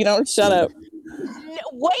if you don't shut up.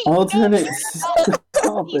 Wait! Alternate, no.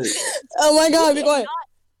 stop it. Oh my god, be quiet.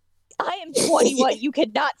 I am 21. You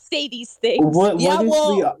cannot say these things. What's Yeah,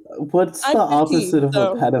 well, the I'm 50, opposite of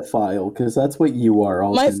so- a pedophile? Because that's what you are.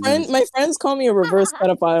 Alternate. My friends call me a reverse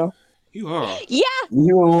pedophile. You are. Yeah,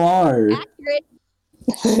 You are. accurate.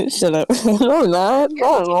 Shut up. No, I'm not. You're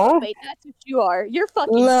a jailbait. That's what you are. You're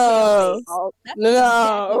fucking No. jailbait. Alt. That's No.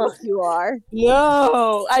 exactly what you are.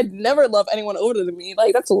 No, I'd never love anyone older than me.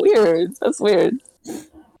 Like, that's weird. That's weird.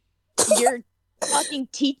 Your fucking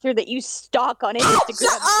teacher that you stalk on Instagram.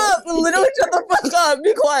 Shut up! Literally, shut the fuck up.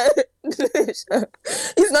 Be quiet.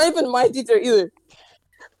 He's not even my teacher either.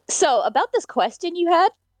 So, about this question you had,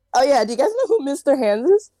 Oh yeah, do you guys know who Mr. Hands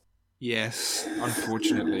is? Yes,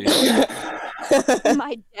 unfortunately.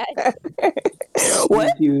 my dad.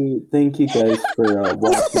 What? Thank you guys for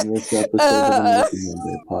watching this episode of the Making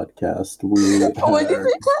Monday podcast. We What did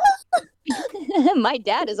you say? My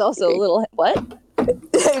dad is also a little. What? Hey,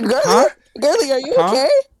 girly, Huh? girly, are you Huh? okay?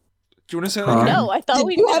 Do you want to say that Huh? again? No, I thought Did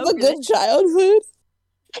we you have a good childhood?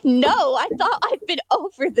 No, I thought I've been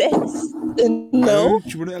over this. No. Do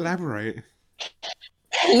you want to elaborate?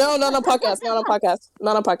 No, not on podcast. Not on podcast.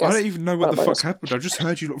 Not on I podcast. don't even know what the Not fuck podcast. happened. I just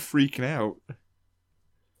heard you lot freaking out.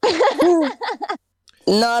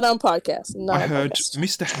 Not on podcast. Not I on heard podcast.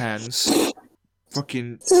 Mr. Hands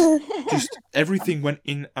fucking just everything went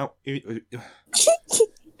in one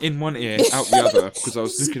ear out the other because I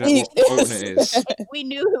was looking at what alternate is. We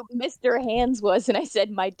knew who Mr. Hands was, and I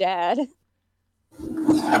said my dad.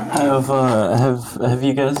 Have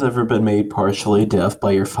you guys ever been made partially deaf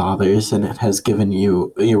by your fathers, and it has given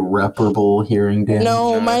you irreparable hearing damage?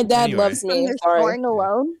 No, No, my dad anyway. loves When me. they're Sorry. snoring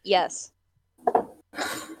alone? Yes.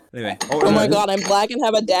 Anyway, Oh my alternate, god, I'm black and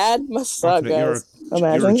have a dad? Must suck, alternate, you're guys. a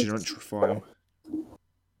Imagine. gerontophile.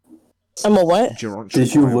 I'm a what? Gerontophile.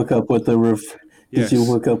 Did you look up what the Yes. Did you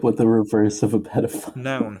look up what the reverse of a pedophile?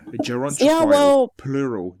 Noun, a gerontophile. Yeah, well,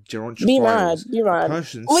 plural, gerontophiles. be mad. Be mad.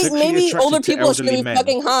 Person Wait, sexually maybe attracted older to people should elderly be men.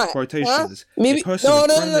 fucking hot. Huh? Quotations. Maybe A person no, with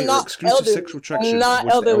no, friendly or not exclusive elderly. sexual attraction Not towards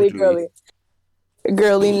the elderly, elderly. girly.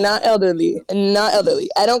 Girly, not elderly. Not elderly.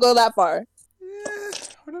 I don't go that far.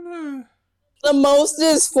 I don't know. The most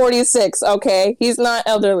is 46, okay? He's not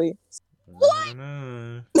elderly. I don't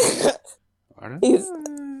know. I don't He's- know.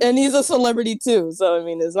 And he's a celebrity too, so I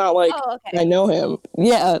mean, it's not like Oh, okay. I know him.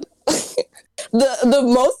 Yeah. the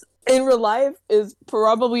most in real life is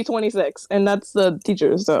probably 26, and that's the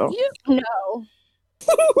teacher, so. No.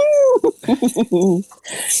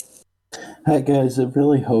 Hi guys, I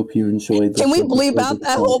really hope you enjoyed this. Can we bleep episode out of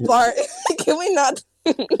that whole podcast. part? Can we not?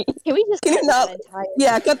 Can we just Can you cut not- that entire?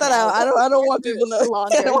 Yeah, cut that out. I don't want people knowing.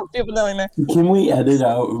 Longer. I don't want people knowing that. Can we edit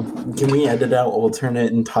out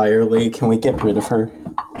alternate entirely? Can we get rid of her?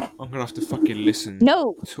 I'm gonna have to fucking listen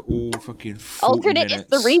No. to all fucking 40 Alternate minutes. is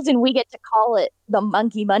the reason we get to call it the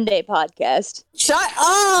Monkey Monday podcast. Shut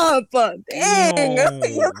up! Dang!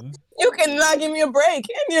 No. You cannot give me a break,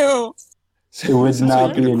 can you? It would Sounds not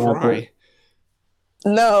like you're be gonna enough. cry.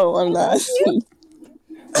 No, I'm not.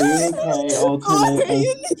 Are you okay,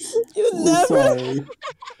 alternate? You I'm never. sorry.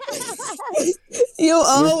 You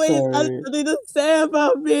always have sorry. something to say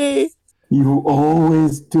about me. You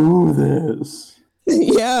always do this.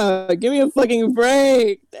 Yeah, give me a fucking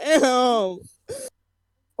break. Damn.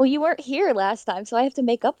 Well, you weren't here last time, so I have to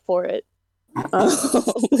make up for it.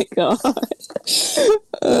 Oh my god.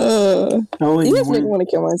 Oh, You you guys make me weren't- want to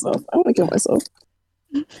kill myself. I want to kill myself.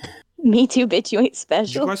 Me too, bitch. You ain't Did you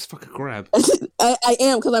special. guys fuck a grab? I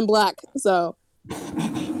am because I'm black. So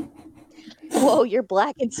Whoa, you're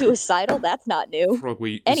black and suicidal? That's not new. Frog, is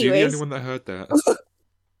you the Anyways. only one that heard that?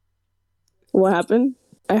 what happened?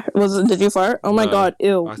 Did you fart? Oh my No. god!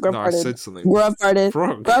 Ew. Grub I farted. said something. Grub farted.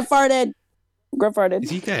 Frog, Grub farted. Grub is farted.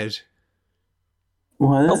 he dead?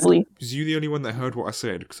 What? Hopefully. Was you the only one that heard what I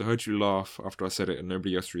said? Because I heard you laugh after I said it and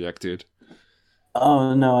nobody else reacted.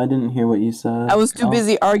 Oh no, I didn't hear what you said. I was too Oh,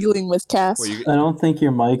 busy arguing with Cass Well, you, I don't think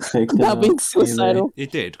your mic picked it about up. being suicidal.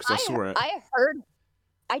 it did, because I saw it. I heard.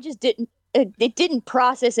 I just didn't. It didn't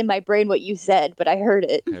process in my brain what you said, but I heard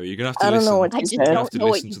it. Yeah, well, you're gonna have to I don't listen. know what I you just You're said. gonna have to don't know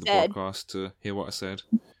what listen you to the said. podcast to hear what I said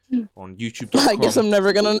on I YouTube.com. guess I'm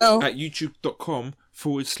never gonna know. At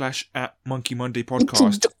youtube.com/at Monkey Monday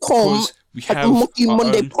Podcast. YouTube.com. Because we at have Monkey our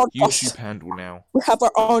Monday own Podcast. YouTube handle now. We have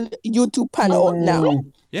our own YouTube panel now.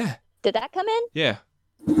 Yeah, Did that come in? yeah.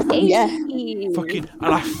 Yeah. Fucking,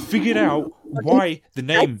 and I figured out why the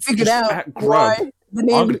name Figured just out at Grub. why the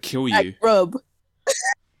name I'm gonna kill you. Grub.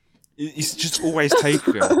 It's just always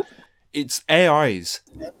taken. It's AIs.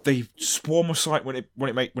 They swarm a site when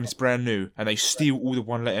it's brand new, and they steal all the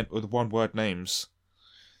one letter or the one word names.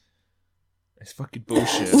 It's fucking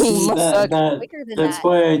bullshit. Quicker than That's that.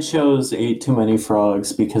 why I chose Ate Too Many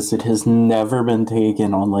Frogs, because it has never been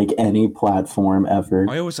taken on like any platform ever.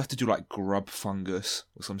 I always have to do like Grub Fungus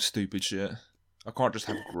or some stupid shit. I can't just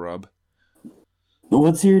have Grub.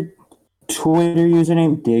 What's your Twitter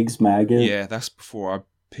username? Diggs Maggot? Yeah, that's before I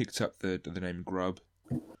picked up the name Grub.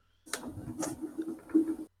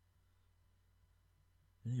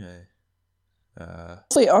 Anyway,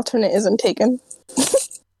 Hopefully, alternate isn't taken.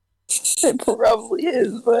 It probably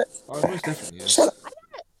is, but oh, most definitely is. shut up.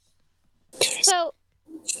 So,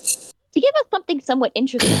 to give us something somewhat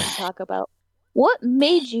interesting to talk about, what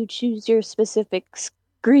made you choose your specific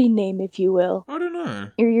screen name, if you will, I don't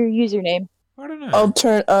know. or your username? I don't know.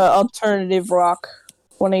 Alternative rock.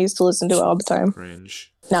 When I used to listen to it all the time.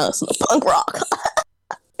 Cringe. Now listen to punk rock.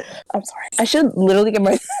 I'm sorry. I should literally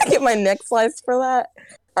get my neck sliced for that.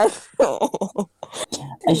 I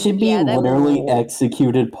should be Yeah, that literally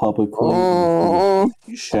executed publicly.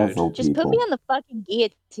 You should. Several Just put people. me on the fucking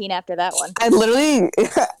guillotine after that one. I literally,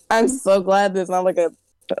 I'm so glad there's not like a.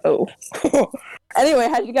 Oh. Anyway,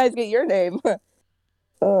 how'd you guys get your name?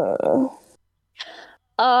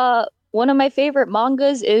 One of my favorite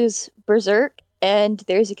mangas is Berserk, and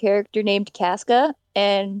there's a character named Casca,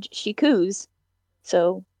 and she coos.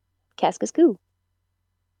 So, Casca's coo.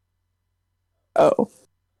 Oh.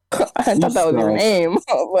 I thought that was your name.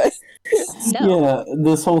 But No. Yeah,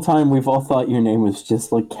 this whole time we've all thought your name was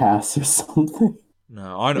just like Cass or something.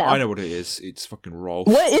 No, I know what it is. It's fucking Rolf.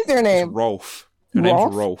 what is your It's name? Rolf. Her Rolf?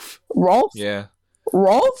 name's Rolf. Rolf? Yeah.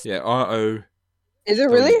 Rolf? Yeah, R-O... Is it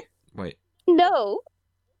really? Wait. No.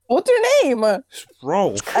 What's your name? It's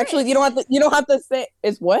Rolf. Actually, you don't have to say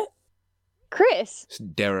it's what? Chris. It's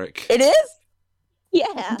Derek. It is?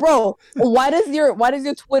 Yeah. Bro, why does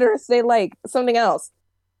your Twitter say like something else?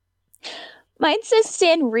 Mine says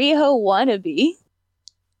Sanrio wannabe.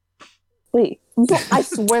 Wait, I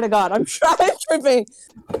swear to God, I'm tripping.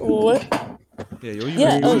 What? Yeah, you're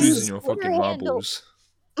Yeah, losing your Twitter fucking handle. marbles.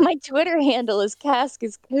 My Twitter handle is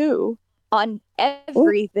Casca's coo on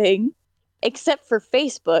everything except for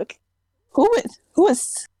Facebook. Who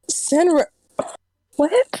is Senra?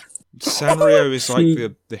 What? Sanrio is like She-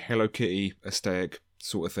 the Hello Kitty aesthetic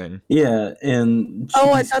sort of thing. Yeah, and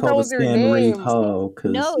Oh, I she's thought that called was your Sanri name. Ho,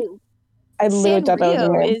 'cause No, I literally thought that was your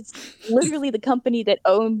Sanrio name. is literally the company that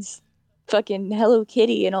owns fucking Hello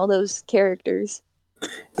Kitty and all those characters.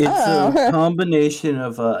 it's Oh. a combination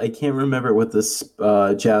of I can't remember what this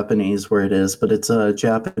Japanese word is, but it's a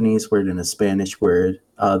Japanese word and a Spanish word.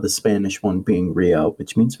 The Spanish one being Rio,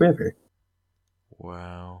 which means river.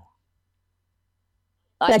 Wow.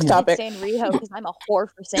 Next I topic. Sanrio because I'm a whore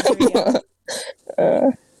for Sanrio.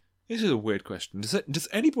 This is a weird question. Does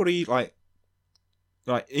anybody like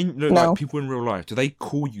No. like people in real life, do they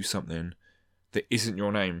call you something that isn't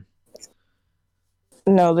your name?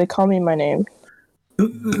 No, they call me my name.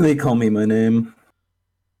 They call me my name.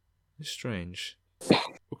 It's strange.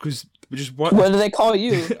 Because just what What do they call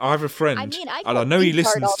you? I have a friend, I mean, I and I know he retard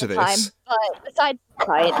listens all to the this. time, but besides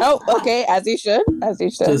quiet, Oh, okay, as you should. As you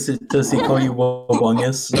should. Does he call you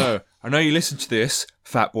Wabungus? No, I know you listen to this,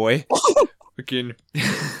 fat boy. Fucking.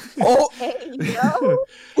 Oh, hey,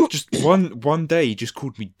 yo. Just one day, he just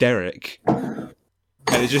called me Derek, and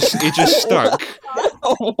it just stuck.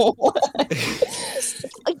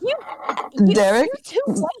 You, Derek? you're too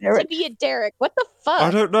white Derek. to be a Derek. What the fuck?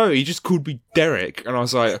 I don't know. He just called me Derek, and I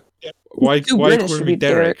was like, "Why? Too Why British calling to me be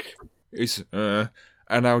Derek?" It's and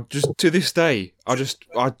I'll just to this day, I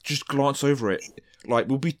just glance over it. Like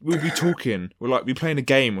we'll be talking, we'll like be playing a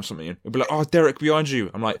game or something. We'll be like, "Oh, Derek, behind you."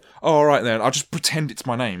 I'm like, "Oh, all right then." I'll just pretend it's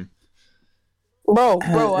my name. bro,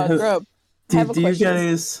 Have- Grub. I have a Do you question.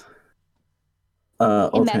 guys?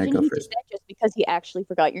 Alternate, Imagine go he first. did that just because he actually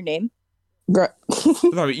forgot your name. Grub.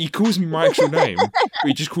 No, he calls me my actual name, but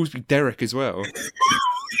he just calls me Derek as well.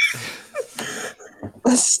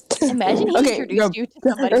 Imagine he Okay, introduced Grub. you to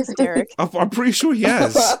somebody as Derek. I'm pretty sure he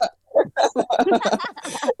has.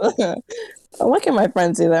 I like it my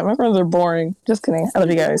friends do that. My friends are boring. Just kidding. I love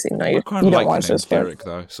you guys. Even though I you kind don't of like watch the name this. But Derek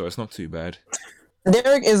though, so it's not too bad.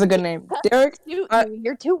 Derek is a good name. Derek,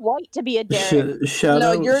 You're too white to be a Derek. Shout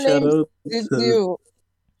No, out, your shout name's out, is to, you.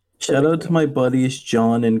 shout out to my buddies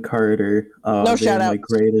John and Carter. They're shout my outs.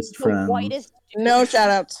 greatest The friends. whitest. No shout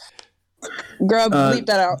outs. Grub, bleep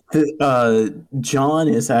that out. John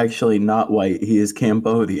is actually not white. He is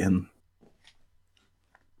Cambodian.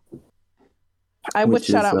 I would Which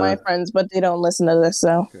shout is, out my friends, but they don't listen to this,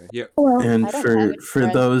 so. Okay. Yeah. Well, And I don't have for any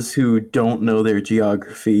friends. those who don't know their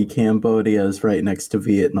geography, Cambodia is right next to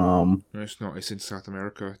Vietnam. No, it's not. It's in South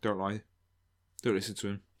America. Don't lie. Don't listen to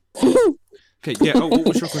him. Okay. Yeah. Oh, what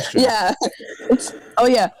was your question? yeah. Oh,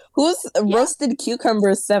 yeah. Who's Roasted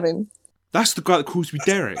Cucumber 7? That's the guy that calls me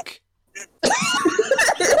Derek.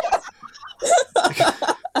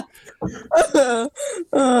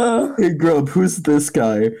 Hey, Grub, who's this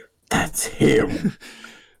guy? That's him.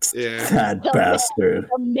 Yeah. That bastard.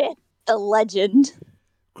 The myth, the legend.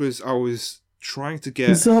 Because I was trying to get.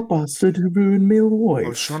 Who's that bastard who ruined my I was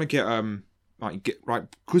life? trying to get right,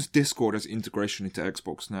 because Discord has integration into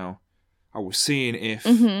Xbox now. I was seeing if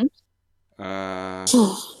Mm-hmm.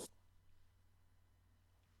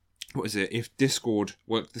 what is it? If Discord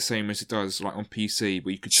worked the same as it does like on PC,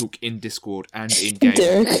 where you could talk in Discord and in game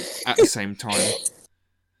Derek. at the same time.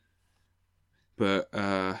 But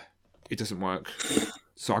it doesn't work.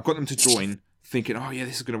 So I got them to join, thinking, oh yeah,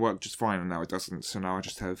 this is going to work just fine, and now it doesn't. So now I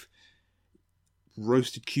just have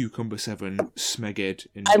Roasted Cucumber 7 Smeged.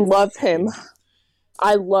 I love him.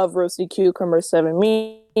 I love Roasted Cucumber 7.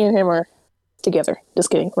 Me and him are together.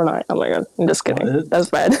 Just kidding. We're not. Oh my god. I'm just kidding. What? That's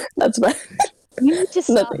bad. That's bad. You need to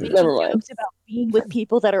stop making Never mind. jokes about being with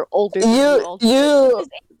people that are older than You- This is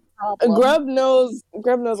a problem. Grub knows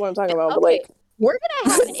what I'm talking about, but Okay, like we're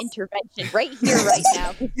gonna have an intervention right here, right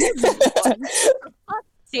now. 'Cause you need one. For fuck's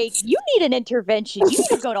sake, you need an intervention. You need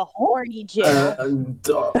to go to horny jail.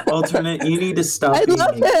 Alternate, you need to stop I being.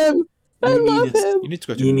 love him. I You love need to- him. You need to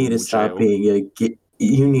go to You need to normal stop jail. being a.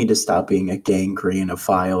 You need to stop being a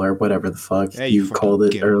gangrenophile or whatever the fuck Yeah, you you fucking called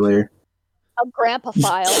it gimp. earlier. A grandpa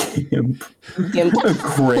file. Gimp. Gimp. A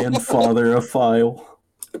grandfather a file.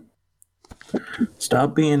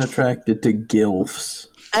 Stop being attracted to gilfs.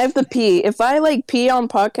 I have to pee. If I like pee on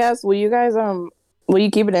podcast, will you guys will you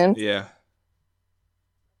keep it in? Yeah.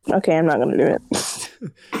 Okay, I'm not gonna do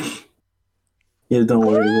it. Yeah, don't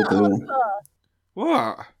worry, we'll do it.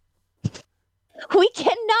 What? We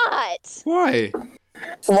cannot. Why?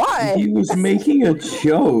 Why? He was making a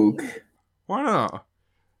joke. Why not?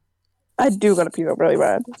 I do gotta pee up really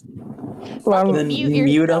bad. Well, Then Mute mute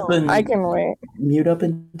yourself. up and I can wait. mute up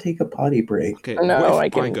and take a potty break. Okay. No, what if I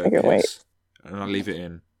go can wait. piss and I leave it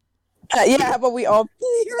in. Yeah, but we all.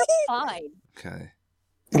 Fine. Okay.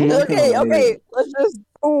 I'm not Okay, gonna okay. wait. Let's just.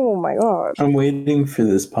 Oh my god. I'm waiting for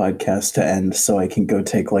this podcast to end so I can go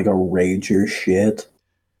take like a rager shit.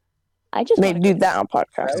 I just Maybe wanna do that on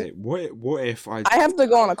podcast. Okay. What if I I have to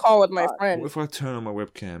go on a call with my what friend. if I turn on my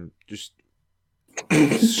webcam just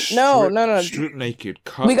No, no. strip naked,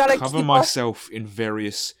 We gotta cover keep myself in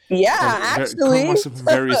various Yeah, cover actually. myself in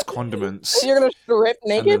various condiments You're gonna strip and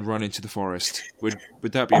naked? then run into the forest. Would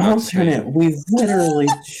that be allowed to say? Alternate, we literally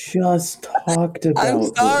just talked about I'm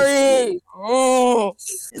sorry. Oh,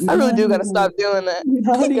 this. I really do gotta stop doing that.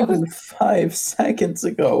 Not even 5 seconds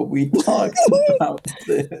ago, we talked about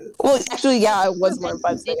this. Well, actually, yeah, it was more than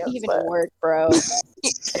 5 didn't seconds, even but work, bro.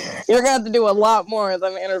 you're gonna have to do a lot more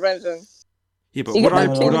than an intervention. Yeah, but You would gotta I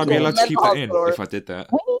take be it allowed to to keep that in mental if I did that?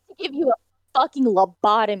 We need to give you a fucking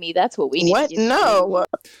lobotomy. That's what we need. What? To give you. No.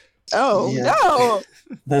 Oh, Yeah. no.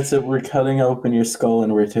 That's it, we're cutting open your skull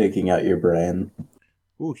and we're taking out your brain.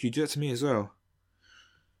 Oh, can you do that to me as well?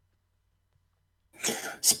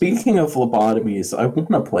 Speaking of lobotomies, I want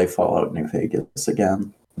to play Fallout New Vegas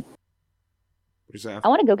again. What does that have? I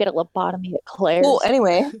want to go get a lobotomy at Claire's. Well,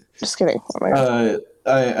 anyway, just kidding. Oh my God.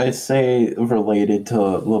 I say related to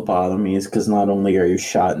lobotomies because not only are you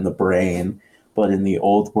shot in the brain, but in the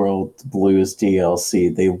Old World Blues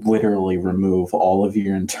DLC, they literally remove all of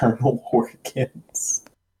your internal organs.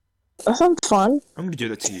 That sounds fun. I'm gonna do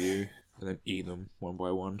that to you and then eat them one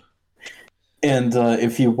by one. And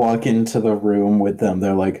if you walk into the room with them,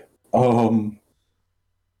 they're like,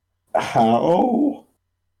 how?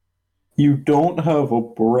 You don't have a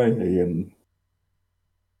brain.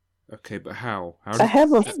 Okay, but how? I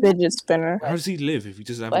have a fidget spinner. How does he live if he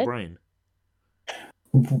doesn't have a What? brain?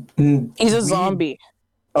 He's a zombie.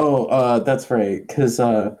 Oh, that's right. Because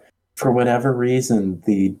for whatever reason,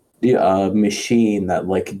 the machine that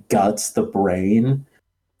like guts the brain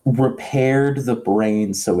repaired the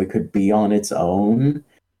brain so it could be on its own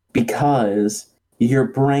because your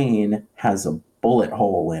brain has a bullet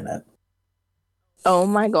hole in it Oh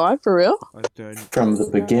my god, for real? I don't. from the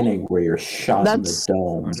beginning where you're shot That's in the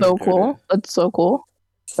dome. So get cool. it. That's so cool.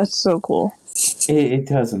 That's so cool. It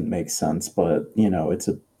doesn't make sense, but you know, it's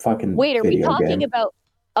a fucking Wait, are we video talking game. about?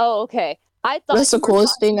 Oh, okay. I thought That's the you were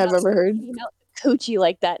coolest talking thing I've about ever heard. talking about coochie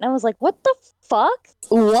like that, and I was like, "What the fuck?"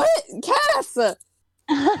 What? Cass!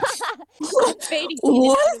 Fading in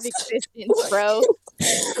and out What? of existence, bro.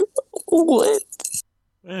 What?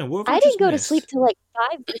 Man, what have I just didn't go to missed? sleep till like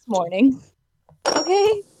 5 this morning.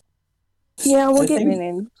 Okay? Yeah, we'll I give you think- a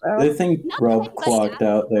name. I think Not Rob that anybody clocked asked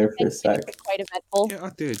out there for a Thanksgiving sec. was quite eventful. Yeah, I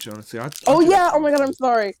did, honestly. I Oh did yeah. have Oh my god. I'm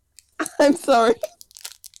sorry. I'm sorry.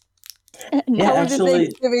 Yeah, How was your actually,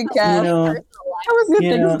 Thanksgiving, you Cass? know, How was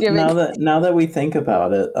your Thanksgiving? now that we think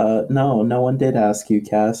about it, no one did ask you,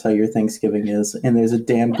 Cass, how your Thanksgiving is, and there's a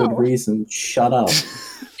damn good No. reason. Shut up.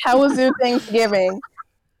 How was your Thanksgiving?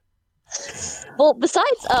 Well,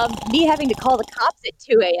 besides me having to call the cops at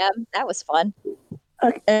 2 a.m., that was fun.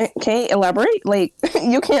 Okay, elaborate. Like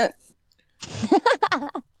you can't.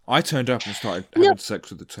 I turned up and started No. having sex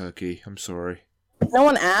with the turkey. I'm sorry. No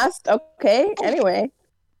one asked. Okay. Anyway,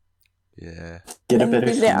 Yeah. Get a and bit you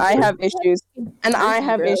of say I comfort. have issues, and I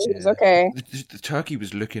have Bro. issues. Yeah. Okay. The turkey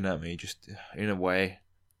was looking at me just in a way.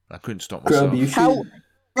 I couldn't stop Grub, myself. you should. How-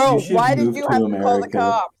 Bro, You should why did move you to have to call the America.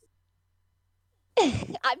 cops?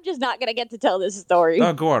 I'm just not gonna get to tell this story.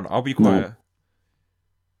 No, go on. I'll be quiet.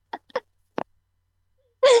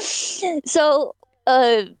 So,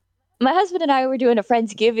 my husband and I were doing a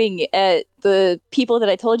Friendsgiving at the people that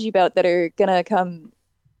I told you about that are gonna come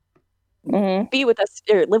Mm-hmm. be with us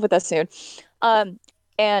or live with us soon.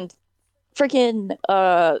 And freaking,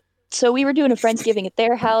 so we were doing a Friendsgiving at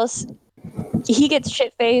their house. He gets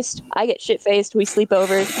shit faced. I get shit faced. We sleep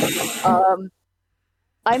over.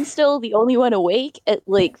 I'm still the only one awake at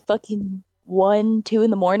like fucking 1, 2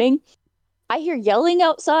 in the morning. I hear yelling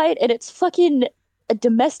outside, and it's fucking a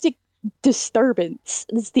domestic disturbance.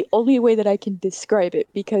 It's the only way that I can describe it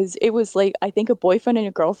because it was like I think a boyfriend and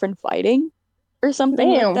a girlfriend fighting or something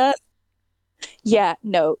Damn. like that. Yeah,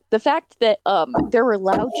 no. The fact that there were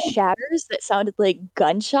loud shatters that sounded like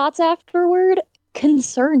gunshots afterward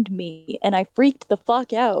concerned me, and I freaked the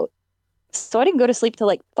fuck out. So I didn't go to sleep till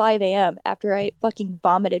like 5 a.m. after I fucking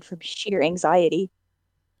vomited from sheer anxiety.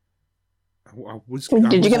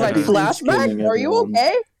 Did you get like Happy flashbacks? Thanksgiving, Are you everyone.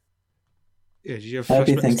 okay? Yeah, did you have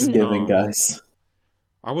Happy flashbacks to Thanksgiving, Vietnam? guys.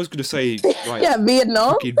 I was gonna say like Yeah,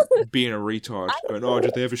 Vietnam. fucking being a retard. Going, oh,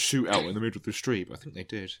 did they ever shoot out in the middle of the street? But I think they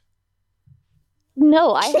did.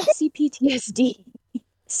 No, I have CPTSD.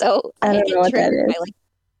 So I don't get know what that triggered by, is. like,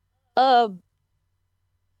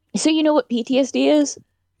 so you know what PTSD is?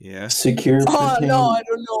 Yeah. Secure, Oh contain, no, I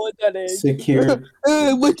don't know what that is. secure,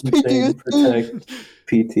 What's contain, PTSD? protect,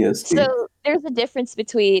 PTSD. So there's a difference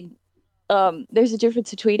between them.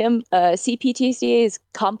 CPTSD is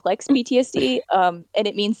complex PTSD, and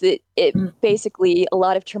it means that it basically a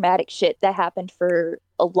lot of traumatic shit that happened for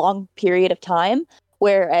a long period of time,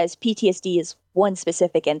 whereas PTSD is one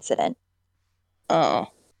specific incident. Oh.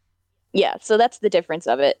 Yeah, so that's the difference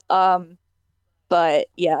of it. But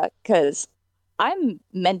yeah, because I'm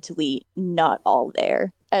mentally not all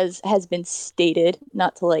there, as has been stated.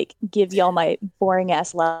 Not to like give y'all my boring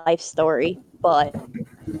ass life story, but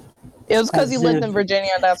It was because you lived in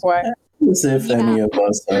Virginia, that's why. As if Yeah. any of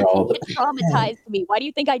us are all it traumatized me. Why do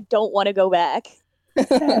you think I don't want to go back?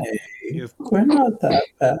 Hey, You have we're not that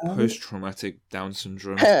bad. post-traumatic Down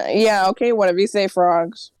syndrome. Yeah, okay, whatever you say,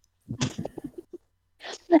 frogs.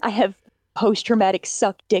 I have post-traumatic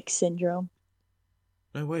suck dick syndrome.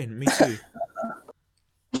 No way, me too.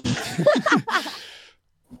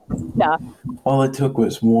 Nah. All it took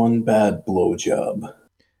was one bad blowjob.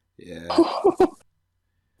 Yeah.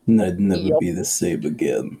 And I'd never Yup. be the same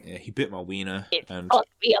again. Yeah, he bit my wiener It and fucked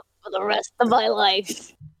me up for the rest of my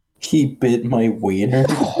life. He bit my wiener.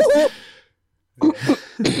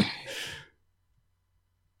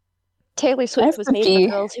 Taylor Swift was made FFG.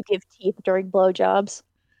 for girls who give teeth during blowjobs.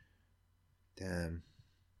 damn.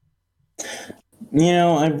 You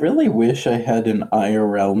know, I really wish I had an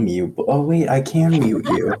IRL mute. Oh wait, I can mute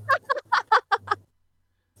you.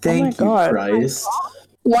 Thank you, God. Christ.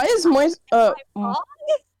 Why is Moist Am I wrong?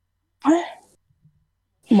 what?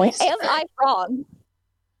 Moist? Am I wrong?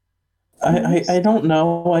 I don't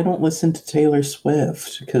know. I don't listen to Taylor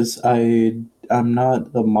Swift because I'm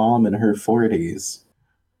not the mom in her 40s.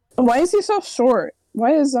 Why is he so short?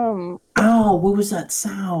 Why is Ow! What was that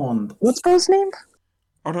sound? what's girl's name?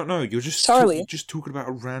 I don't know. You're just Charlie. you're just talking about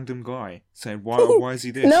a random guy saying why is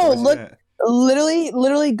he this? No, Why is he look- that?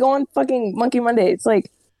 Literally go on fucking Monkey Monday. It's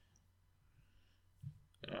like,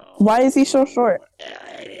 why is he so short?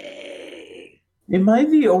 Am I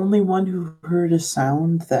the only one who heard a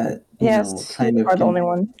sound that Yes, kind you of are the only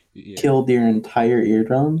one. Yeah. killed your entire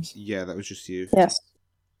eardrums? Yeah, that was just you. Yes.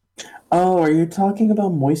 Oh, are you talking about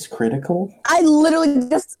Moist Critical? I literally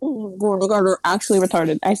just are actually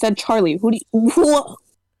retarded. I said Charlie. Who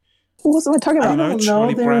was I talking I about? don't know,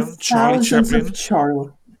 Charlie There Brown, are Charlie thousands Chaplin. of Charlie.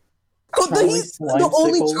 He's the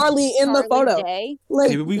only Slimesicle? Charlie in the Charlie photo. Day. Like,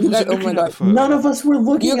 Okay, but we you guys, wasn't oh looking my at god. the photo. None of us were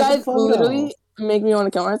looking You at guys the photo. literally make me want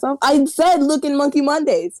to kill myself. I said look in Monkey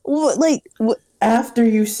Mondays. What, like, what? After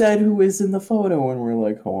you said who is in the photo, and we're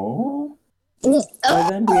like, oh. By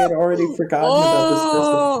then, we had already forgotten about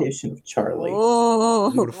the specification of Charlie.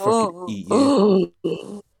 I'm gonna fucking eat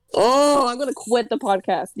you. Oh, I'm gonna quit the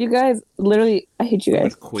podcast. You guys, literally, I hate you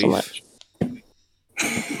guys so Queef. much.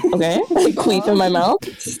 Okay, I queef in my mouth.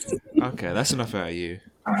 Okay, that's enough out of you.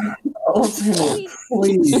 Alternate,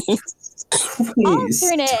 please. Please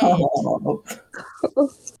Alternate. stop.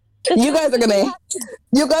 You guys are gonna.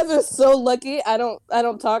 You guys are so lucky. I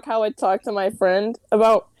don't talk how I talk to my friend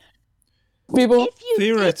about people. If you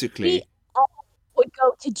Theoretically, did, we all would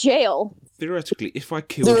go to jail. if I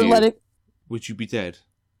killed They're you, letting- would you be dead?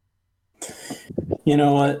 You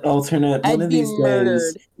know what? Alternate. I'd be murdered.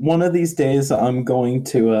 One of these days, I'm going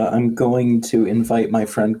to invite my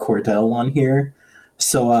friend Cordell on here,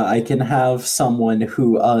 so I can have someone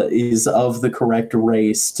who is of the correct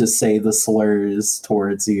race to say the slurs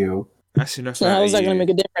towards you. That's enough So out how of is that you, gonna make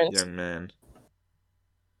a difference? young man.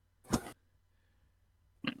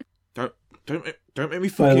 Don't make me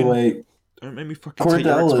By the fucking. way, Don't make me fucking take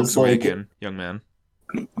your Cordell Xbox is away like- again, young man.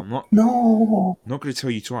 I'm not no, going to tell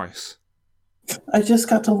you twice. I just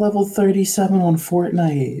got to level 37 on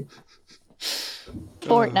Fortnite.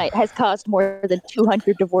 Fortnite has caused more than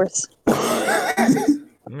 200 divorces. I'm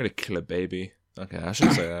going to kill a baby. Okay, I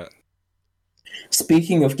shouldn't say that.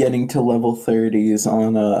 Speaking of getting to level 30s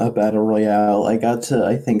on a battle royale, I got to,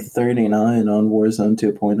 I think, 39 on Warzone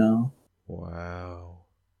 2.0. Wow.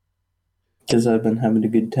 Because I've been having a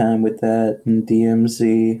good time with that and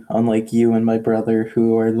DMZ, unlike you and my brother,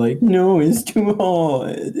 who are like, no, it's too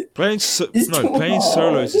hard. Playing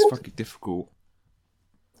solos is fucking difficult.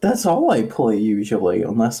 That's all I play usually,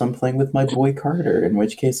 unless I'm playing with my boy Carter, in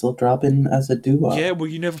which case I'll drop in as a duo. Yeah, well,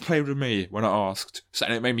 you never played with me when I asked,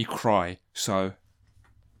 and it made me cry. So,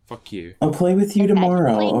 fuck you. I'll play with you Imagine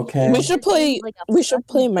tomorrow, playing- okay? We should play. Like a We should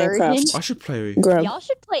play fucking Minecraft. virgin. I should play. Grub. Y'all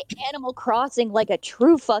should play Animal Crossing like a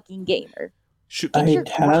true fucking gamer. Should, Get I your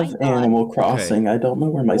have grind on. Animal Crossing. I don't know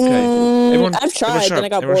where my Okay. Everyone- I've tried, shut then I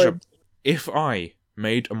up, got everyone shut bored. up. If I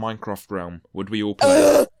made a Minecraft realm, would we all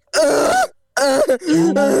play?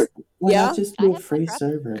 Why Yeah? not just I do a have free Minecraft.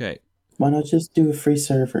 server? Okay, Why not just do a free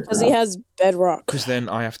server? Because he bro? has Bedrock. because then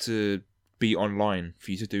I have to be online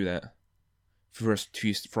for you to do that. For us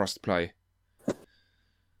to play.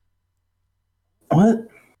 What?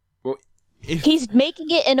 If He's making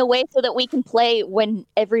it in a way so that we can play when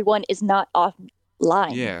everyone is not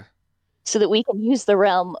offline. yeah, So that we can use the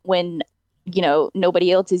realm when,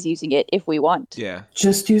 nobody else is using it if we want. yeah.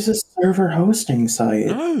 Just use a server hosting site.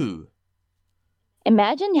 No.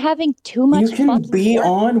 Imagine having too much You can fucking be work.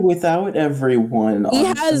 on without everyone. He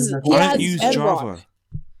on has- server he I has don't hosting. use Bedrock. Java.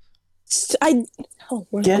 Oh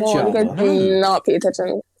my Get god, you guys Java. do not pay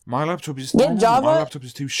attention. My laptop is Get Java My laptop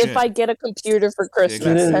is too shit. If I get a computer for Christmas,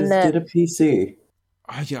 Yeah, Get a, and then get a PC.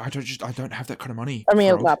 Yeah, I don't have that kind of money. I mean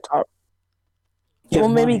a Frog. laptop. Get Well,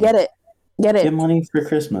 maybe money. get it. Get Get it. money for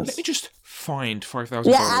Christmas. Let me just find $5,000.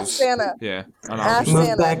 Yeah, ask Santa. Yeah, and Ask I'll Santa.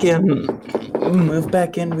 Move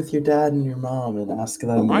back in with your dad and your mom and ask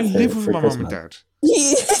them. I if live they're with for my mum and Christmas.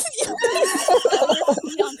 dad.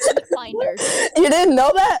 On Finder. You didn't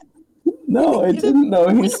know that? No, I didn't know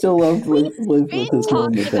he still lived with Been his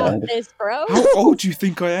mom talking and about dad. this, bro. How old do you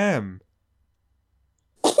think I am?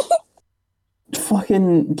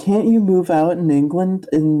 Fucking, can't you move out in England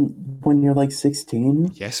when you're like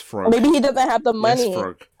 16? Yes, Frog. Maybe he doesn't have the money Yes,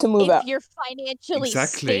 Frog. to move If out. you're financially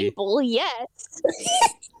Exactly. stable, yes.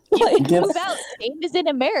 You can Get- move out, same as in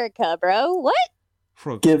America, bro. What? Get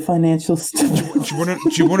Frog. Do financial you stability.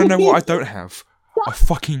 want to know what I don't have? A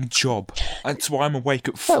fucking job. That's why I'm awake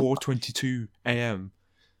at 4:22 a.m.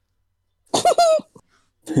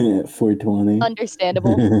 420.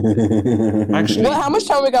 Understandable. Actually, Well, how much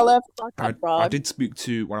time we got left? Fuck I up, Rob. did speak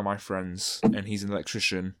to one of my friends, and he's an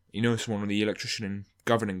electrician. He knows one of the electrician in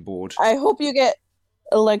governing board. I hope you get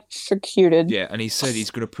electrocuted. Yeah, and he said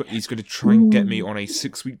he's gonna try and get me on a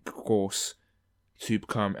 6-week course to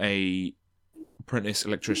become a apprentice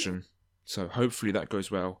electrician. So hopefully that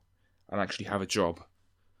goes well, and actually have a job.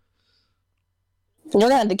 You're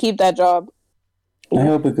gonna have to keep that job. I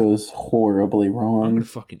hope it goes horribly I'm wrong. gonna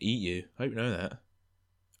fucking eat you. I hope you know that.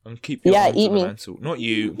 I'm gonna keep your Yeah, arms eat on the me. mantle. Not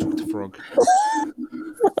you, Dr. Frog.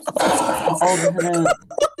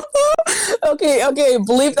 Okay,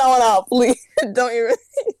 bleep that one out, please. Don't even.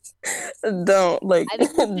 Don't like. I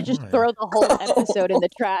think we should just Why? throw the whole episode in the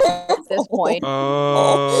trash at this point.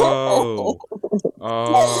 Oh.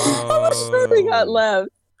 How much time we got left?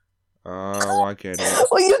 Oh, I get it.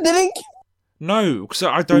 Well, you didn't. No, because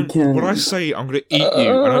I don't. can- When I say I'm going to eat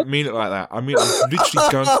you, I don't mean it like that. I mean I'm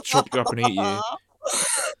literally going to chop you up and eat you.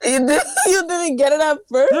 You didn't get it at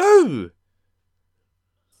first. No.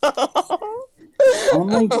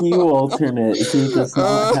 Unlike you, alternate, he does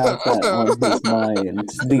not have that on his mind.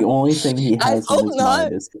 The only thing he I has on hope his not.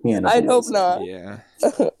 mind is cannibalism. I'd hope not. Yeah.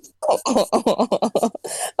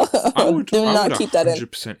 Do not keep that in.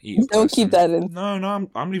 100% eat a Don't keep person. that in. No,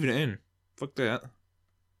 I'm leaving it in. Fuck that.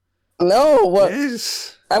 No, what?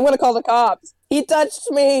 Yes. I'm gonna call the cops. He touched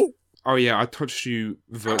me. Oh yeah, I touched you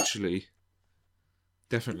virtually.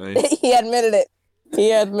 Definitely. He admitted it. He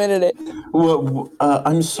admitted it. Well,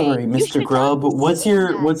 I'm sorry, You Mr. should Grubb. not What's say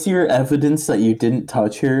your that. what's your evidence that you didn't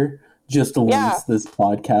touch her? Just to Yeah. lose this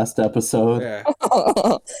podcast episode. Yeah.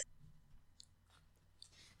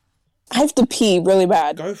 I have to pee really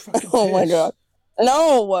bad. Go fucking Oh my piss. god.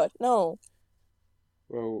 No, no.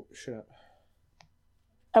 Well, shut up.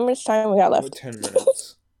 How much time we got About left? 10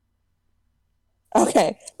 minutes.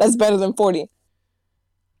 Okay, that's better than 40.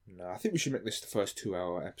 No, I think we should make this the first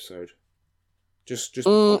 2-hour episode. Just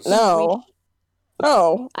because. No.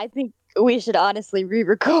 No. I think we should honestly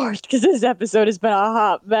re-record because this episode has been a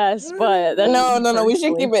hot mess. But that's No, me we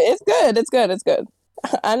should personally. keep it. It's good. It's good. It's good.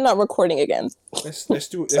 I'm not recording again. Let's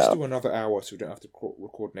do So. another hour so we don't have to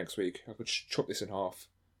record next week. I could chop this in half.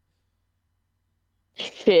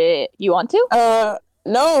 Shit, you want to?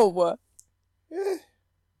 No. Yeah.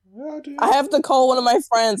 I'll do it. I have to call one of my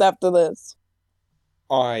friends after this.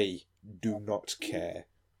 I do not care.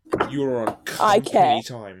 You're on I company care.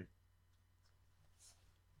 time.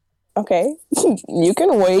 Okay. You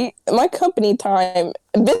can wait. My company time.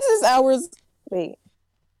 Business hours. Wait.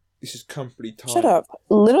 This is company time. Shut up.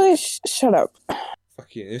 Literally, shut up.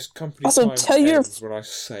 Fucking this company Also, time tell your- ends when I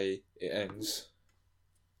say it ends.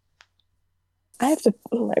 I have to.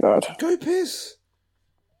 Oh my god. Go piss.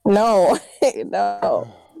 No.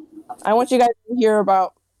 No. I want you guys to hear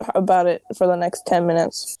about it for the next 10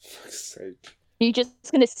 minutes. Fuck's sake. You're just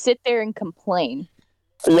gonna sit there and complain.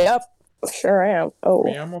 Yep. Sure am. Oh.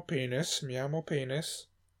 Meow more penis. Meow more penis.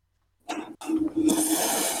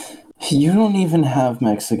 You don't even have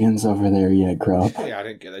Mexicans over there yet, Grubb. Yeah, I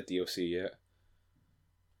didn't get that DLC yet.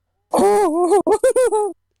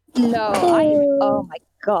 No, oh my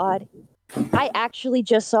god. I actually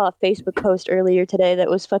just saw a Facebook post earlier today that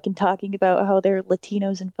was fucking talking about how they're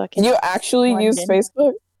Latinos and fucking. You actually use London.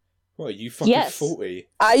 Facebook? What, you fucking Yes. 40?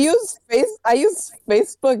 I use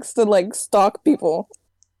Facebooks to like stalk people.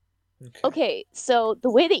 Okay, so the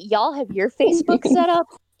way that y'all have your Facebook set up,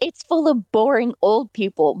 it's full of boring old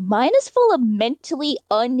people. Mine is full of mentally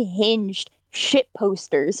unhinged shit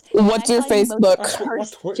posters. What's your I find the most Facebook? That's what my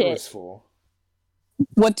Cursed Twitter shit. is for.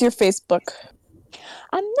 What's your Facebook?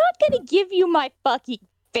 I'm not gonna give you my fucking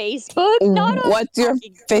Facebook. Not on What's your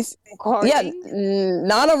fucking face? recording. Yeah,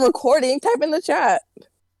 not a recording. Type in the chat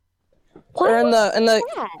Why or in would the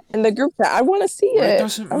that? in the group chat. I want to see Well, it. it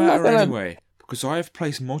doesn't I'm not matter gonna- anyway, because I have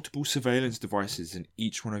placed multiple surveillance devices in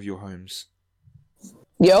each one of your homes.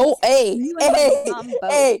 Yo, hey, You and hey, your mom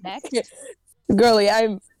both hey, next. girly,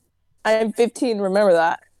 I'm 15. Remember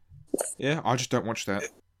that. Yeah, I just don't watch that.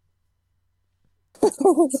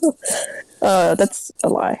 That's a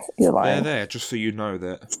lie. You're They're lying. there, just so you know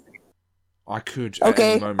that I could at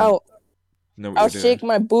Okay, any moment I'll know what I'll you're shake doing.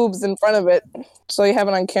 my boobs in front of it so you have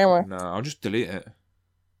it on camera. No, I'll just delete it.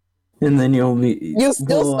 And then you'll be. You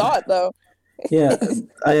still saw it though. Yeah,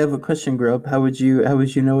 I have a question, Grubb. How would you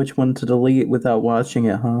know which one to delete without watching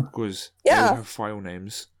it, huh? Because Yeah. they have file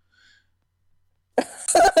names.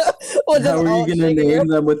 Well, just How are all you gonna shaking your- name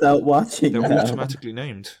them without watching They're them? automatically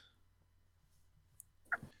named.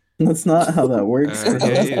 That's not how that works. Yeah, Grubb.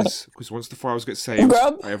 it is. Because once the files get saved,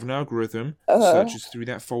 Grub? I have an algorithm, Uh-huh. searches through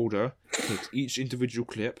that folder, takes each individual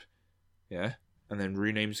clip, yeah, and then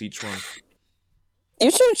renames each one.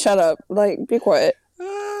 You should shut up. Like, be quiet.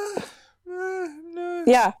 No.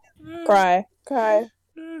 Yeah, cry,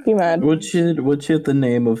 be mad. What should the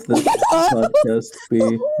name of this podcast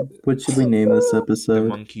be? What should we name this The episode?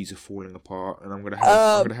 monkeys are falling apart, and I'm gonna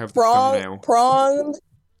have the thumbnail. Prawn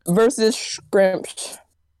versus shrimp.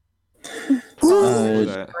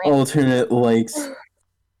 That.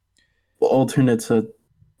 Alternates a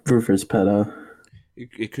Rufus Peta.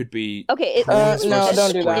 It could be, Okay, it, Prawns no, versus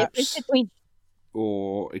don't do that. It's scraps, between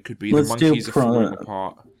or it could be Let's the do monkeys are falling prawn.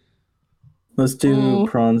 apart. Let's do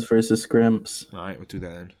prawns versus scrimps. All right, we'll do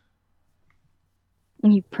that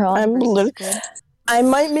then. you prawn. I'm versus lit- squid. I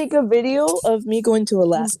might make a video of me going to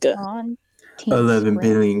Alaska. Prawn, team 11 squid.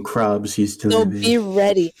 billion crabs used to So live be in.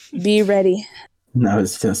 ready. Be ready. Now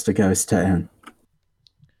it's just a ghost town.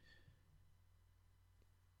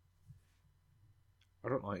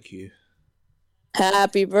 like you.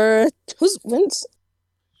 Happy birthday. When's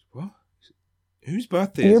What? Whose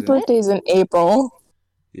birthday your is it? birthday's in April?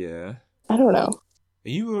 Yeah. I don't know. Are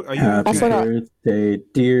you Happy okay? forgot. birthday,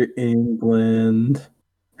 dear England.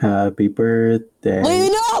 Happy birthday. Wait,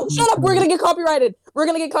 no! Shut up! We're gonna get copyrighted. We're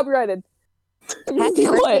gonna get copyrighted. Happy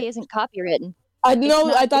What? birthday isn't copywritten. I know.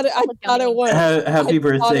 not- I thought it's it. I public thought it domain. was. Happy I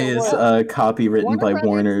birthday thought it is was. copywritten Warner by Brothers.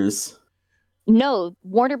 Warner's. No,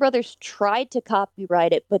 Warner Brothers tried to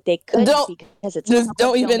copyright it, but they couldn't Don't- because it's Just public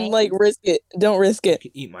don't even domain. like risk it. Don't risk You it.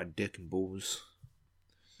 can eat my dick and balls.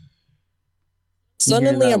 Son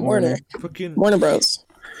hear and that, Liam Warner. Fucking Warner Bros.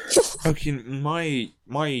 fucking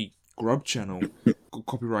my grub channel got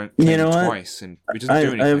copyright You claimed know what? twice, and we doesn't do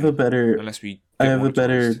anything I have a better unless we. I get have a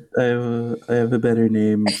better monetized. I have a better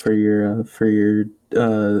name for your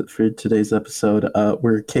for today's episode.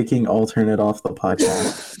 We're kicking alternate off the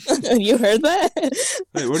podcast. You heard that?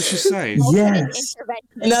 Wait, what did she say? Ultimate Yes.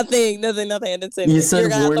 intervention. Nothing. I didn't say You anything. said You're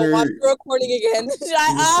gonna have to Warner- watch the recording again. Shut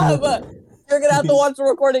said- up! You're gonna have to watch the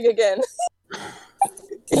recording again.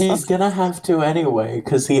 He's gonna have to anyway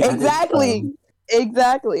because he edits Exactly.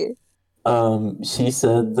 Exactly. She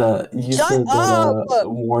said that you Shut said that up!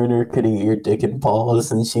 Warner could eat your dick and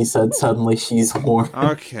balls, and she said suddenly she's Warner.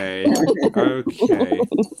 Okay, okay.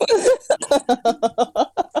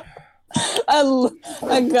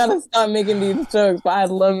 I gotta stop making these jokes, but I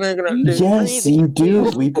love making them. They're Yes, really you do.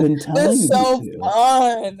 cute. We've been They're telling so you to.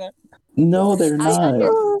 fun. No, they're I not.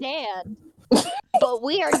 understand, but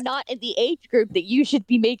we are not in the age group that you should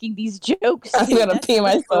be making these jokes. I'm to. gonna That's pee the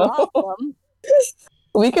myself. problem.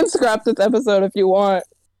 We can scrap this episode if you want.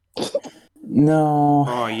 No.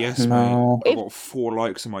 Oh yes, No. mate. I got 4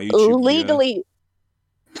 likes on my YouTube video. Legally,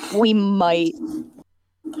 we might.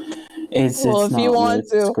 It's Well, it's if you not want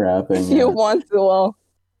worth to. scrapping. If you it. want to, well,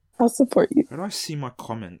 I'll support you. How do I see my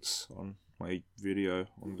comments on my video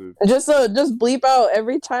on the? Just bleep out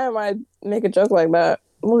every time I make a joke like that.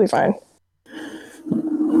 We'll be fine.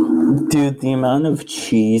 Dude, the amount of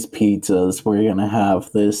cheese pizzas we're gonna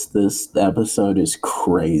have this episode is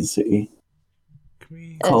crazy. Can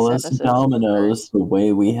we? Call This us episode's Domino's the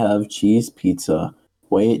way we have cheese pizza.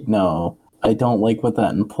 Wait, no. I don't like what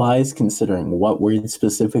that implies considering what word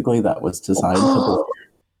specifically that was designed to blur.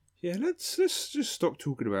 Yeah, let's just stop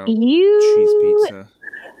talking about You cheese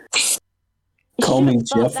pizza. Call me should've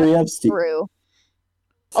thought Jeffrey that Epstein. through.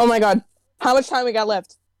 Oh my god. How much time we got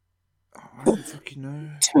left? Oh, I don't fucking know.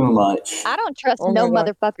 Too much. I don't trust Oh no my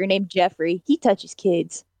God. motherfucker named Jeffrey. He touches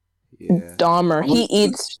kids. Yeah. Dahmer. He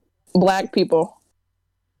eats black people.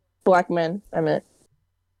 Black men, I meant.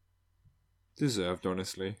 Deserved,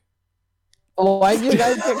 honestly. Why do you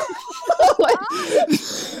guys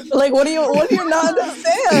like what do you not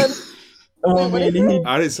understand? I what mean, is he,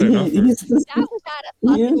 I didn't say nothing. he, That was out of he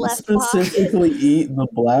fucking didn't left pocket. specifically eat the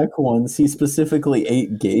black ones. He specifically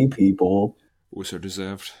ate gay people. Also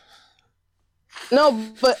deserved. No,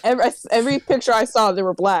 but every picture I saw, they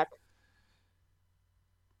were black.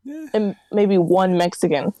 Yeah. And maybe one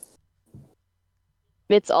Mexican.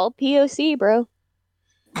 It's all POC, bro.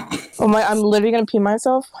 Oh my, I'm literally gonna pee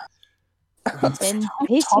myself. And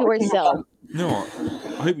piss yourself. No,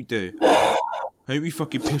 I hope you do. I hope you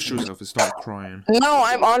fucking piss yourself and start crying. No,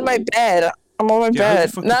 I'm on my bed. I'm on my Yeah, I hope you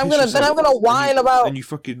bed. fucking Now I'm piss gonna then I'm yourself gonna and whine you, about. And you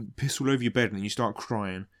fucking piss all over your bed and then you start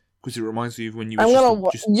crying because it reminds you of when you. I'm was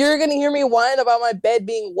gonna. just, You're gonna hear me whine about my bed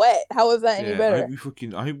being wet. How is that any yeah, I better? hope you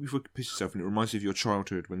fucking piss yourself and it reminds you of your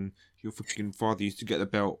childhood when your fucking father used to get the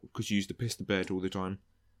belt because you used to piss the bed all the time.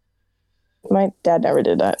 My dad never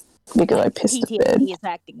did that because I pissed the bed. PTSD is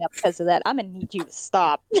acting up because of that. I'm gonna need you to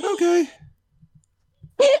stop. Okay.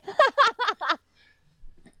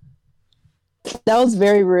 That was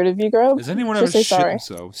very rude of you, Grove. Has anyone Just ever say shit sorry.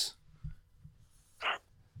 themselves?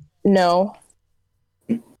 No.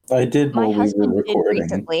 I did My while we were husband did recording.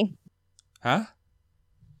 recently. Huh?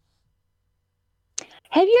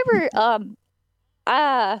 Have you ever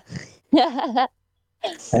Have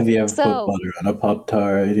you ever So- put butter on a Pop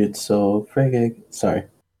Tart? It's so friggin' sorry.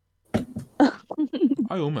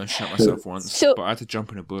 I almost shot myself once, So- but I had to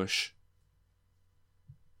jump in a bush.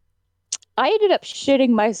 I ended up shitting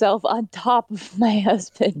myself on top of my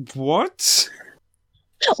husband What?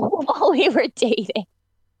 while we were dating.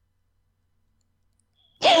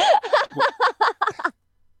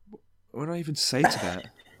 What do I even say to that?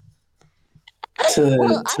 To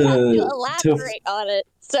Well, I have to to elaborate on it.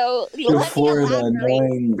 So to let me Florida, elaborate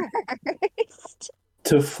knowing first.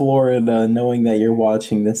 to Florida, knowing that you're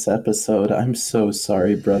watching this episode, I'm so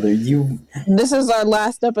sorry, brother. You This is our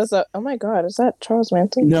last episode. Oh my god, is that Charles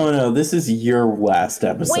Manson? no, this is your last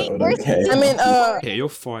episode. where's okay. the- I mean, Yeah, you're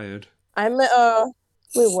fired. wait,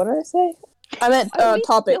 what did I say? I meant Are we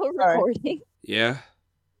topic. still Sorry. recording? Yeah.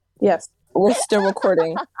 Yes, we're still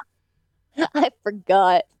recording. I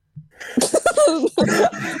forgot.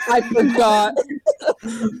 I forgot.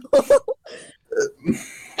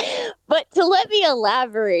 But to let me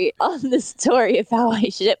elaborate on the story of how I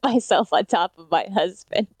shit myself on top of my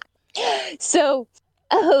husband. So,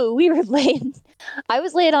 I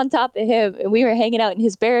was laying on top of him and we were hanging out in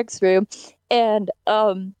his barracks room and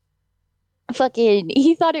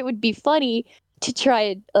he thought it would be funny to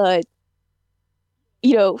try and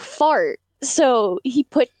fart. So he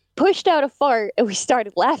pushed out a fart and we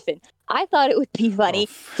started laughing. I thought it would be funny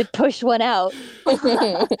to push one out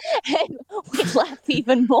and we'd laugh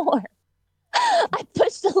even more. I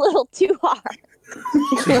pushed a little too hard.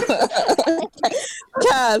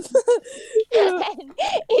 Cass. And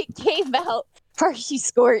it came out Hershey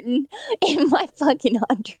squirting in my fucking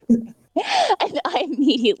underwear. And I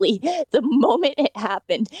immediately, the moment it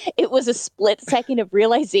happened, it was a split second of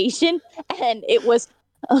realization, and it was,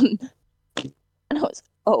 and I was,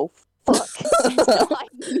 oh fuck. And so I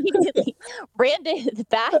immediately ran to the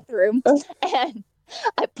bathroom, and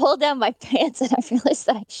I pulled down my pants, and I realized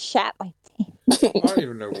that I shat my I don't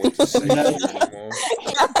even know what to say to you anymore.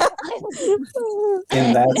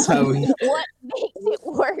 And that's how he. What makes it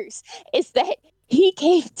worse is that he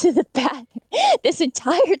came to the bathroom this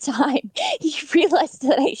entire time. He realized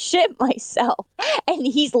that I shit myself, and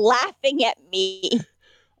he's laughing at me.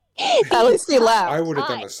 At least he laughed. I would have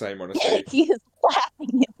done the same, honestly. He is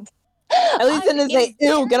laughing at me. At least he didn't say,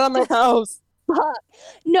 "Ew, get out of my house." Fuck.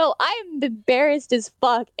 No, I'm embarrassed as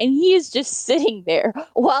fuck, and he is just sitting there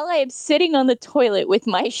while I am sitting on the toilet with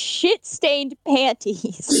my shit-stained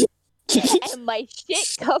panties and my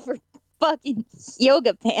shit-covered fucking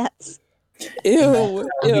yoga pants. Ew.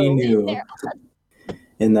 He Ew. knew. There,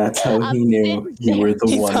 And that's how he I'm knew you were the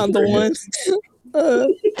He one. found for the him.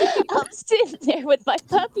 one. I'm sitting there with my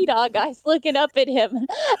puppy dog eyes looking up at him,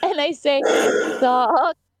 and I say,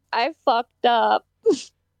 "Dog, I fucked up."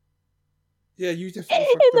 Yeah, you definitely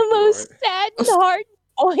In the most sad and hard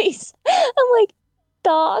voice. I'm like,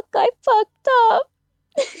 "Doc, I fucked up."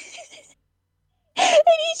 And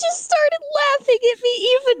he just started laughing at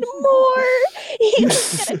me even more. He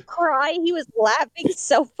was gonna cry. He was laughing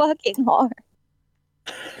so fucking hard.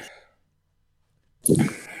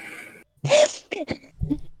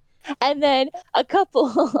 And then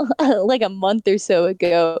like a month or so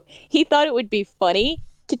ago, he thought it would be funny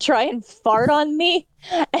to try and fart on me,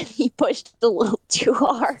 and he pushed a little too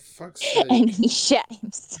hard, Fuck's sake. and he shat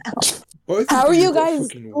himself. Both How of are you got guys,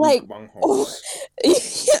 fucking weak like- bungholes.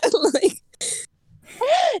 Yeah, like,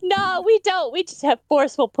 No, we don't. We just have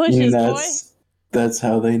forceful pushes, boy. That's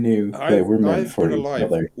how they knew they were meant I've for been each alive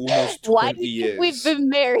other. almost 20 Why do you years. think we've been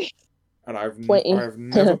married? And I've 20.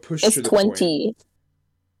 never pushed it's to the point 20.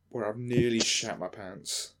 where I've nearly shat my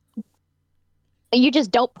pants. You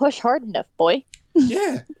just don't push hard enough, boy.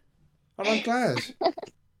 Yeah, and I'm glad.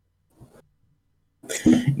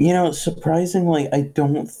 You know, surprisingly, I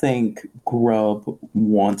don't think Grub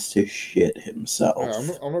wants to shit himself.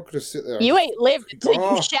 No, I'm not gonna sit there. You ain't lived until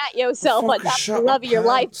Oh, you shat yourself on fucking top of shut the my love of your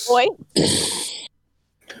life, pants. boy.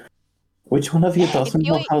 Which one of you doesn't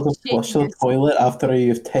you know ain't how to shitting flush the yourself. toilet after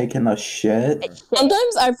you've taken a shit?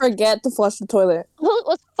 Sometimes I forget to flush the toilet. Well, it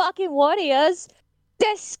was fucking one of us.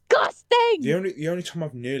 Disgusting! The only time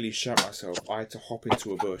I've nearly shat myself, I had to hop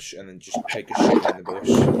into a bush and then just take a shit in the bush.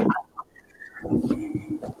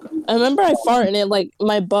 I remember I fart and it, like,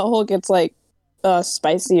 my butthole gets, like,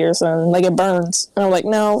 spicy or something. Like, it burns. And I'm like,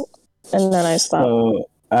 no. And then I stop. So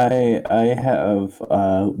I have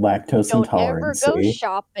lactose Don't ever intolerance. go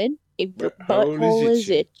shopping if your Your hole butthole is is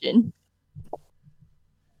itching.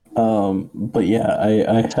 But yeah,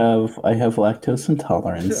 I have lactose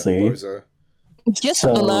intolerance. Bozo. Just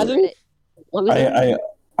So- Imagine. What was it?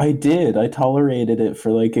 I did. I tolerated it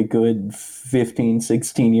for like a good 15,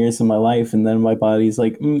 16 years of my life, and then my body's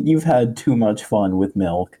like, you've had too much fun with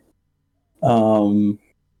milk. Lol.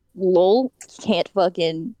 Can't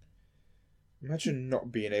fucking. Imagine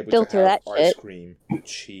not being able Filter to have that ice shit. cream,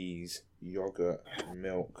 cheese, yogurt,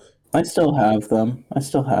 milk. I still have them.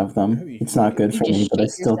 No, you It's not good You for me, just but I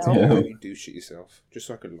shit still yourself. I do. hope you do shit yourself, just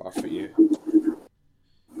so I could laugh at you.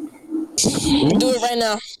 Do it right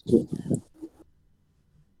now.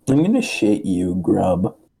 I'm gonna shit you,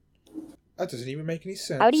 Grub. That doesn't even make any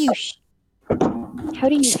sense. How do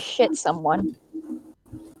you shit someone?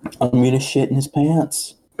 I'm gonna shit in his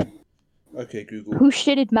pants. Okay, Google. Who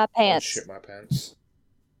shitted my I'll pants? shit my pants.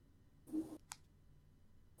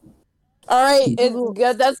 Alright, it's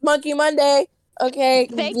good. That's Monkey Monday. Okay,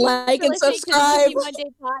 Thank you like for and listening subscribe. to the Monkey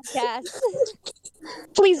Monday podcast.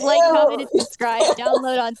 Please like, Ew. comment, and subscribe.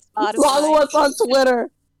 Download on Spotify. Follow us on Twitter,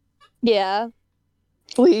 Yeah.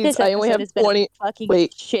 please. This I only episode have has been 20. a fucking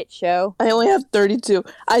Wait. shit show. I only have 32.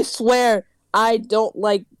 I swear, I don't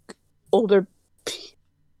like older.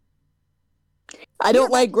 I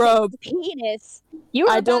don't like grub. Penis. You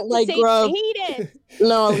were I about don't to like say grub. penis.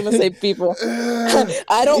 No, I was gonna say people.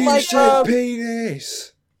 I don't you like said grub.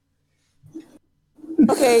 penis.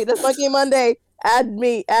 Okay, the fucking Monday.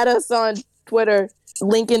 Add us on Twitter.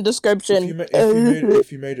 Link in description.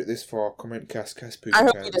 If you made it this far, comment Cas Poopy I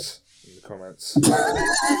hope you Pants in the comments.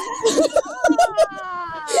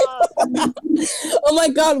 Oh my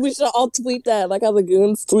god, we should all tweet that. Like how the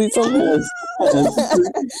goons tweet something.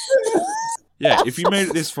 Yeah, if you made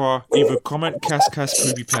it this far, either comment Cas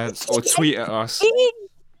Poopy Pants or tweet at us. Being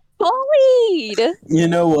bullied. You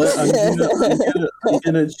know what? I'm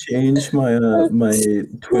gonna change my my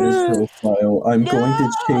Twitter profile. I'm going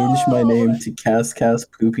to change my name to Cas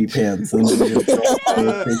Poopy Pants and then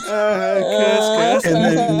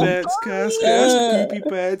Cas Poopy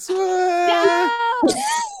Pants. No.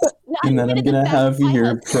 and then I'm gonna have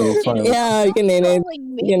your profile. Yeah, you can name it.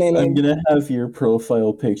 You can name I'm it. gonna have your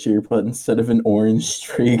profile picture, but instead of an orange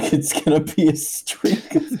streak, it's gonna be a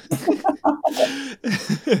streak.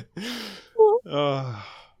 Oh.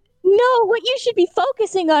 No, what you should be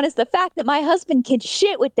focusing on is the fact that my husband can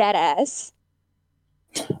shit with that ass.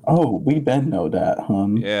 Oh, we Ben know that,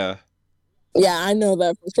 hun. Yeah. Yeah, I know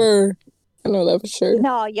that for sure. I know that for sure.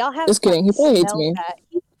 No, y'all have Just kidding, he probably hates me. that.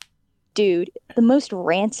 Dude, the most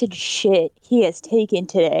rancid shit he has taken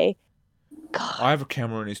today. God. I have a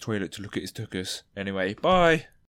camera in his toilet to look at his tuchus. Anyway, bye.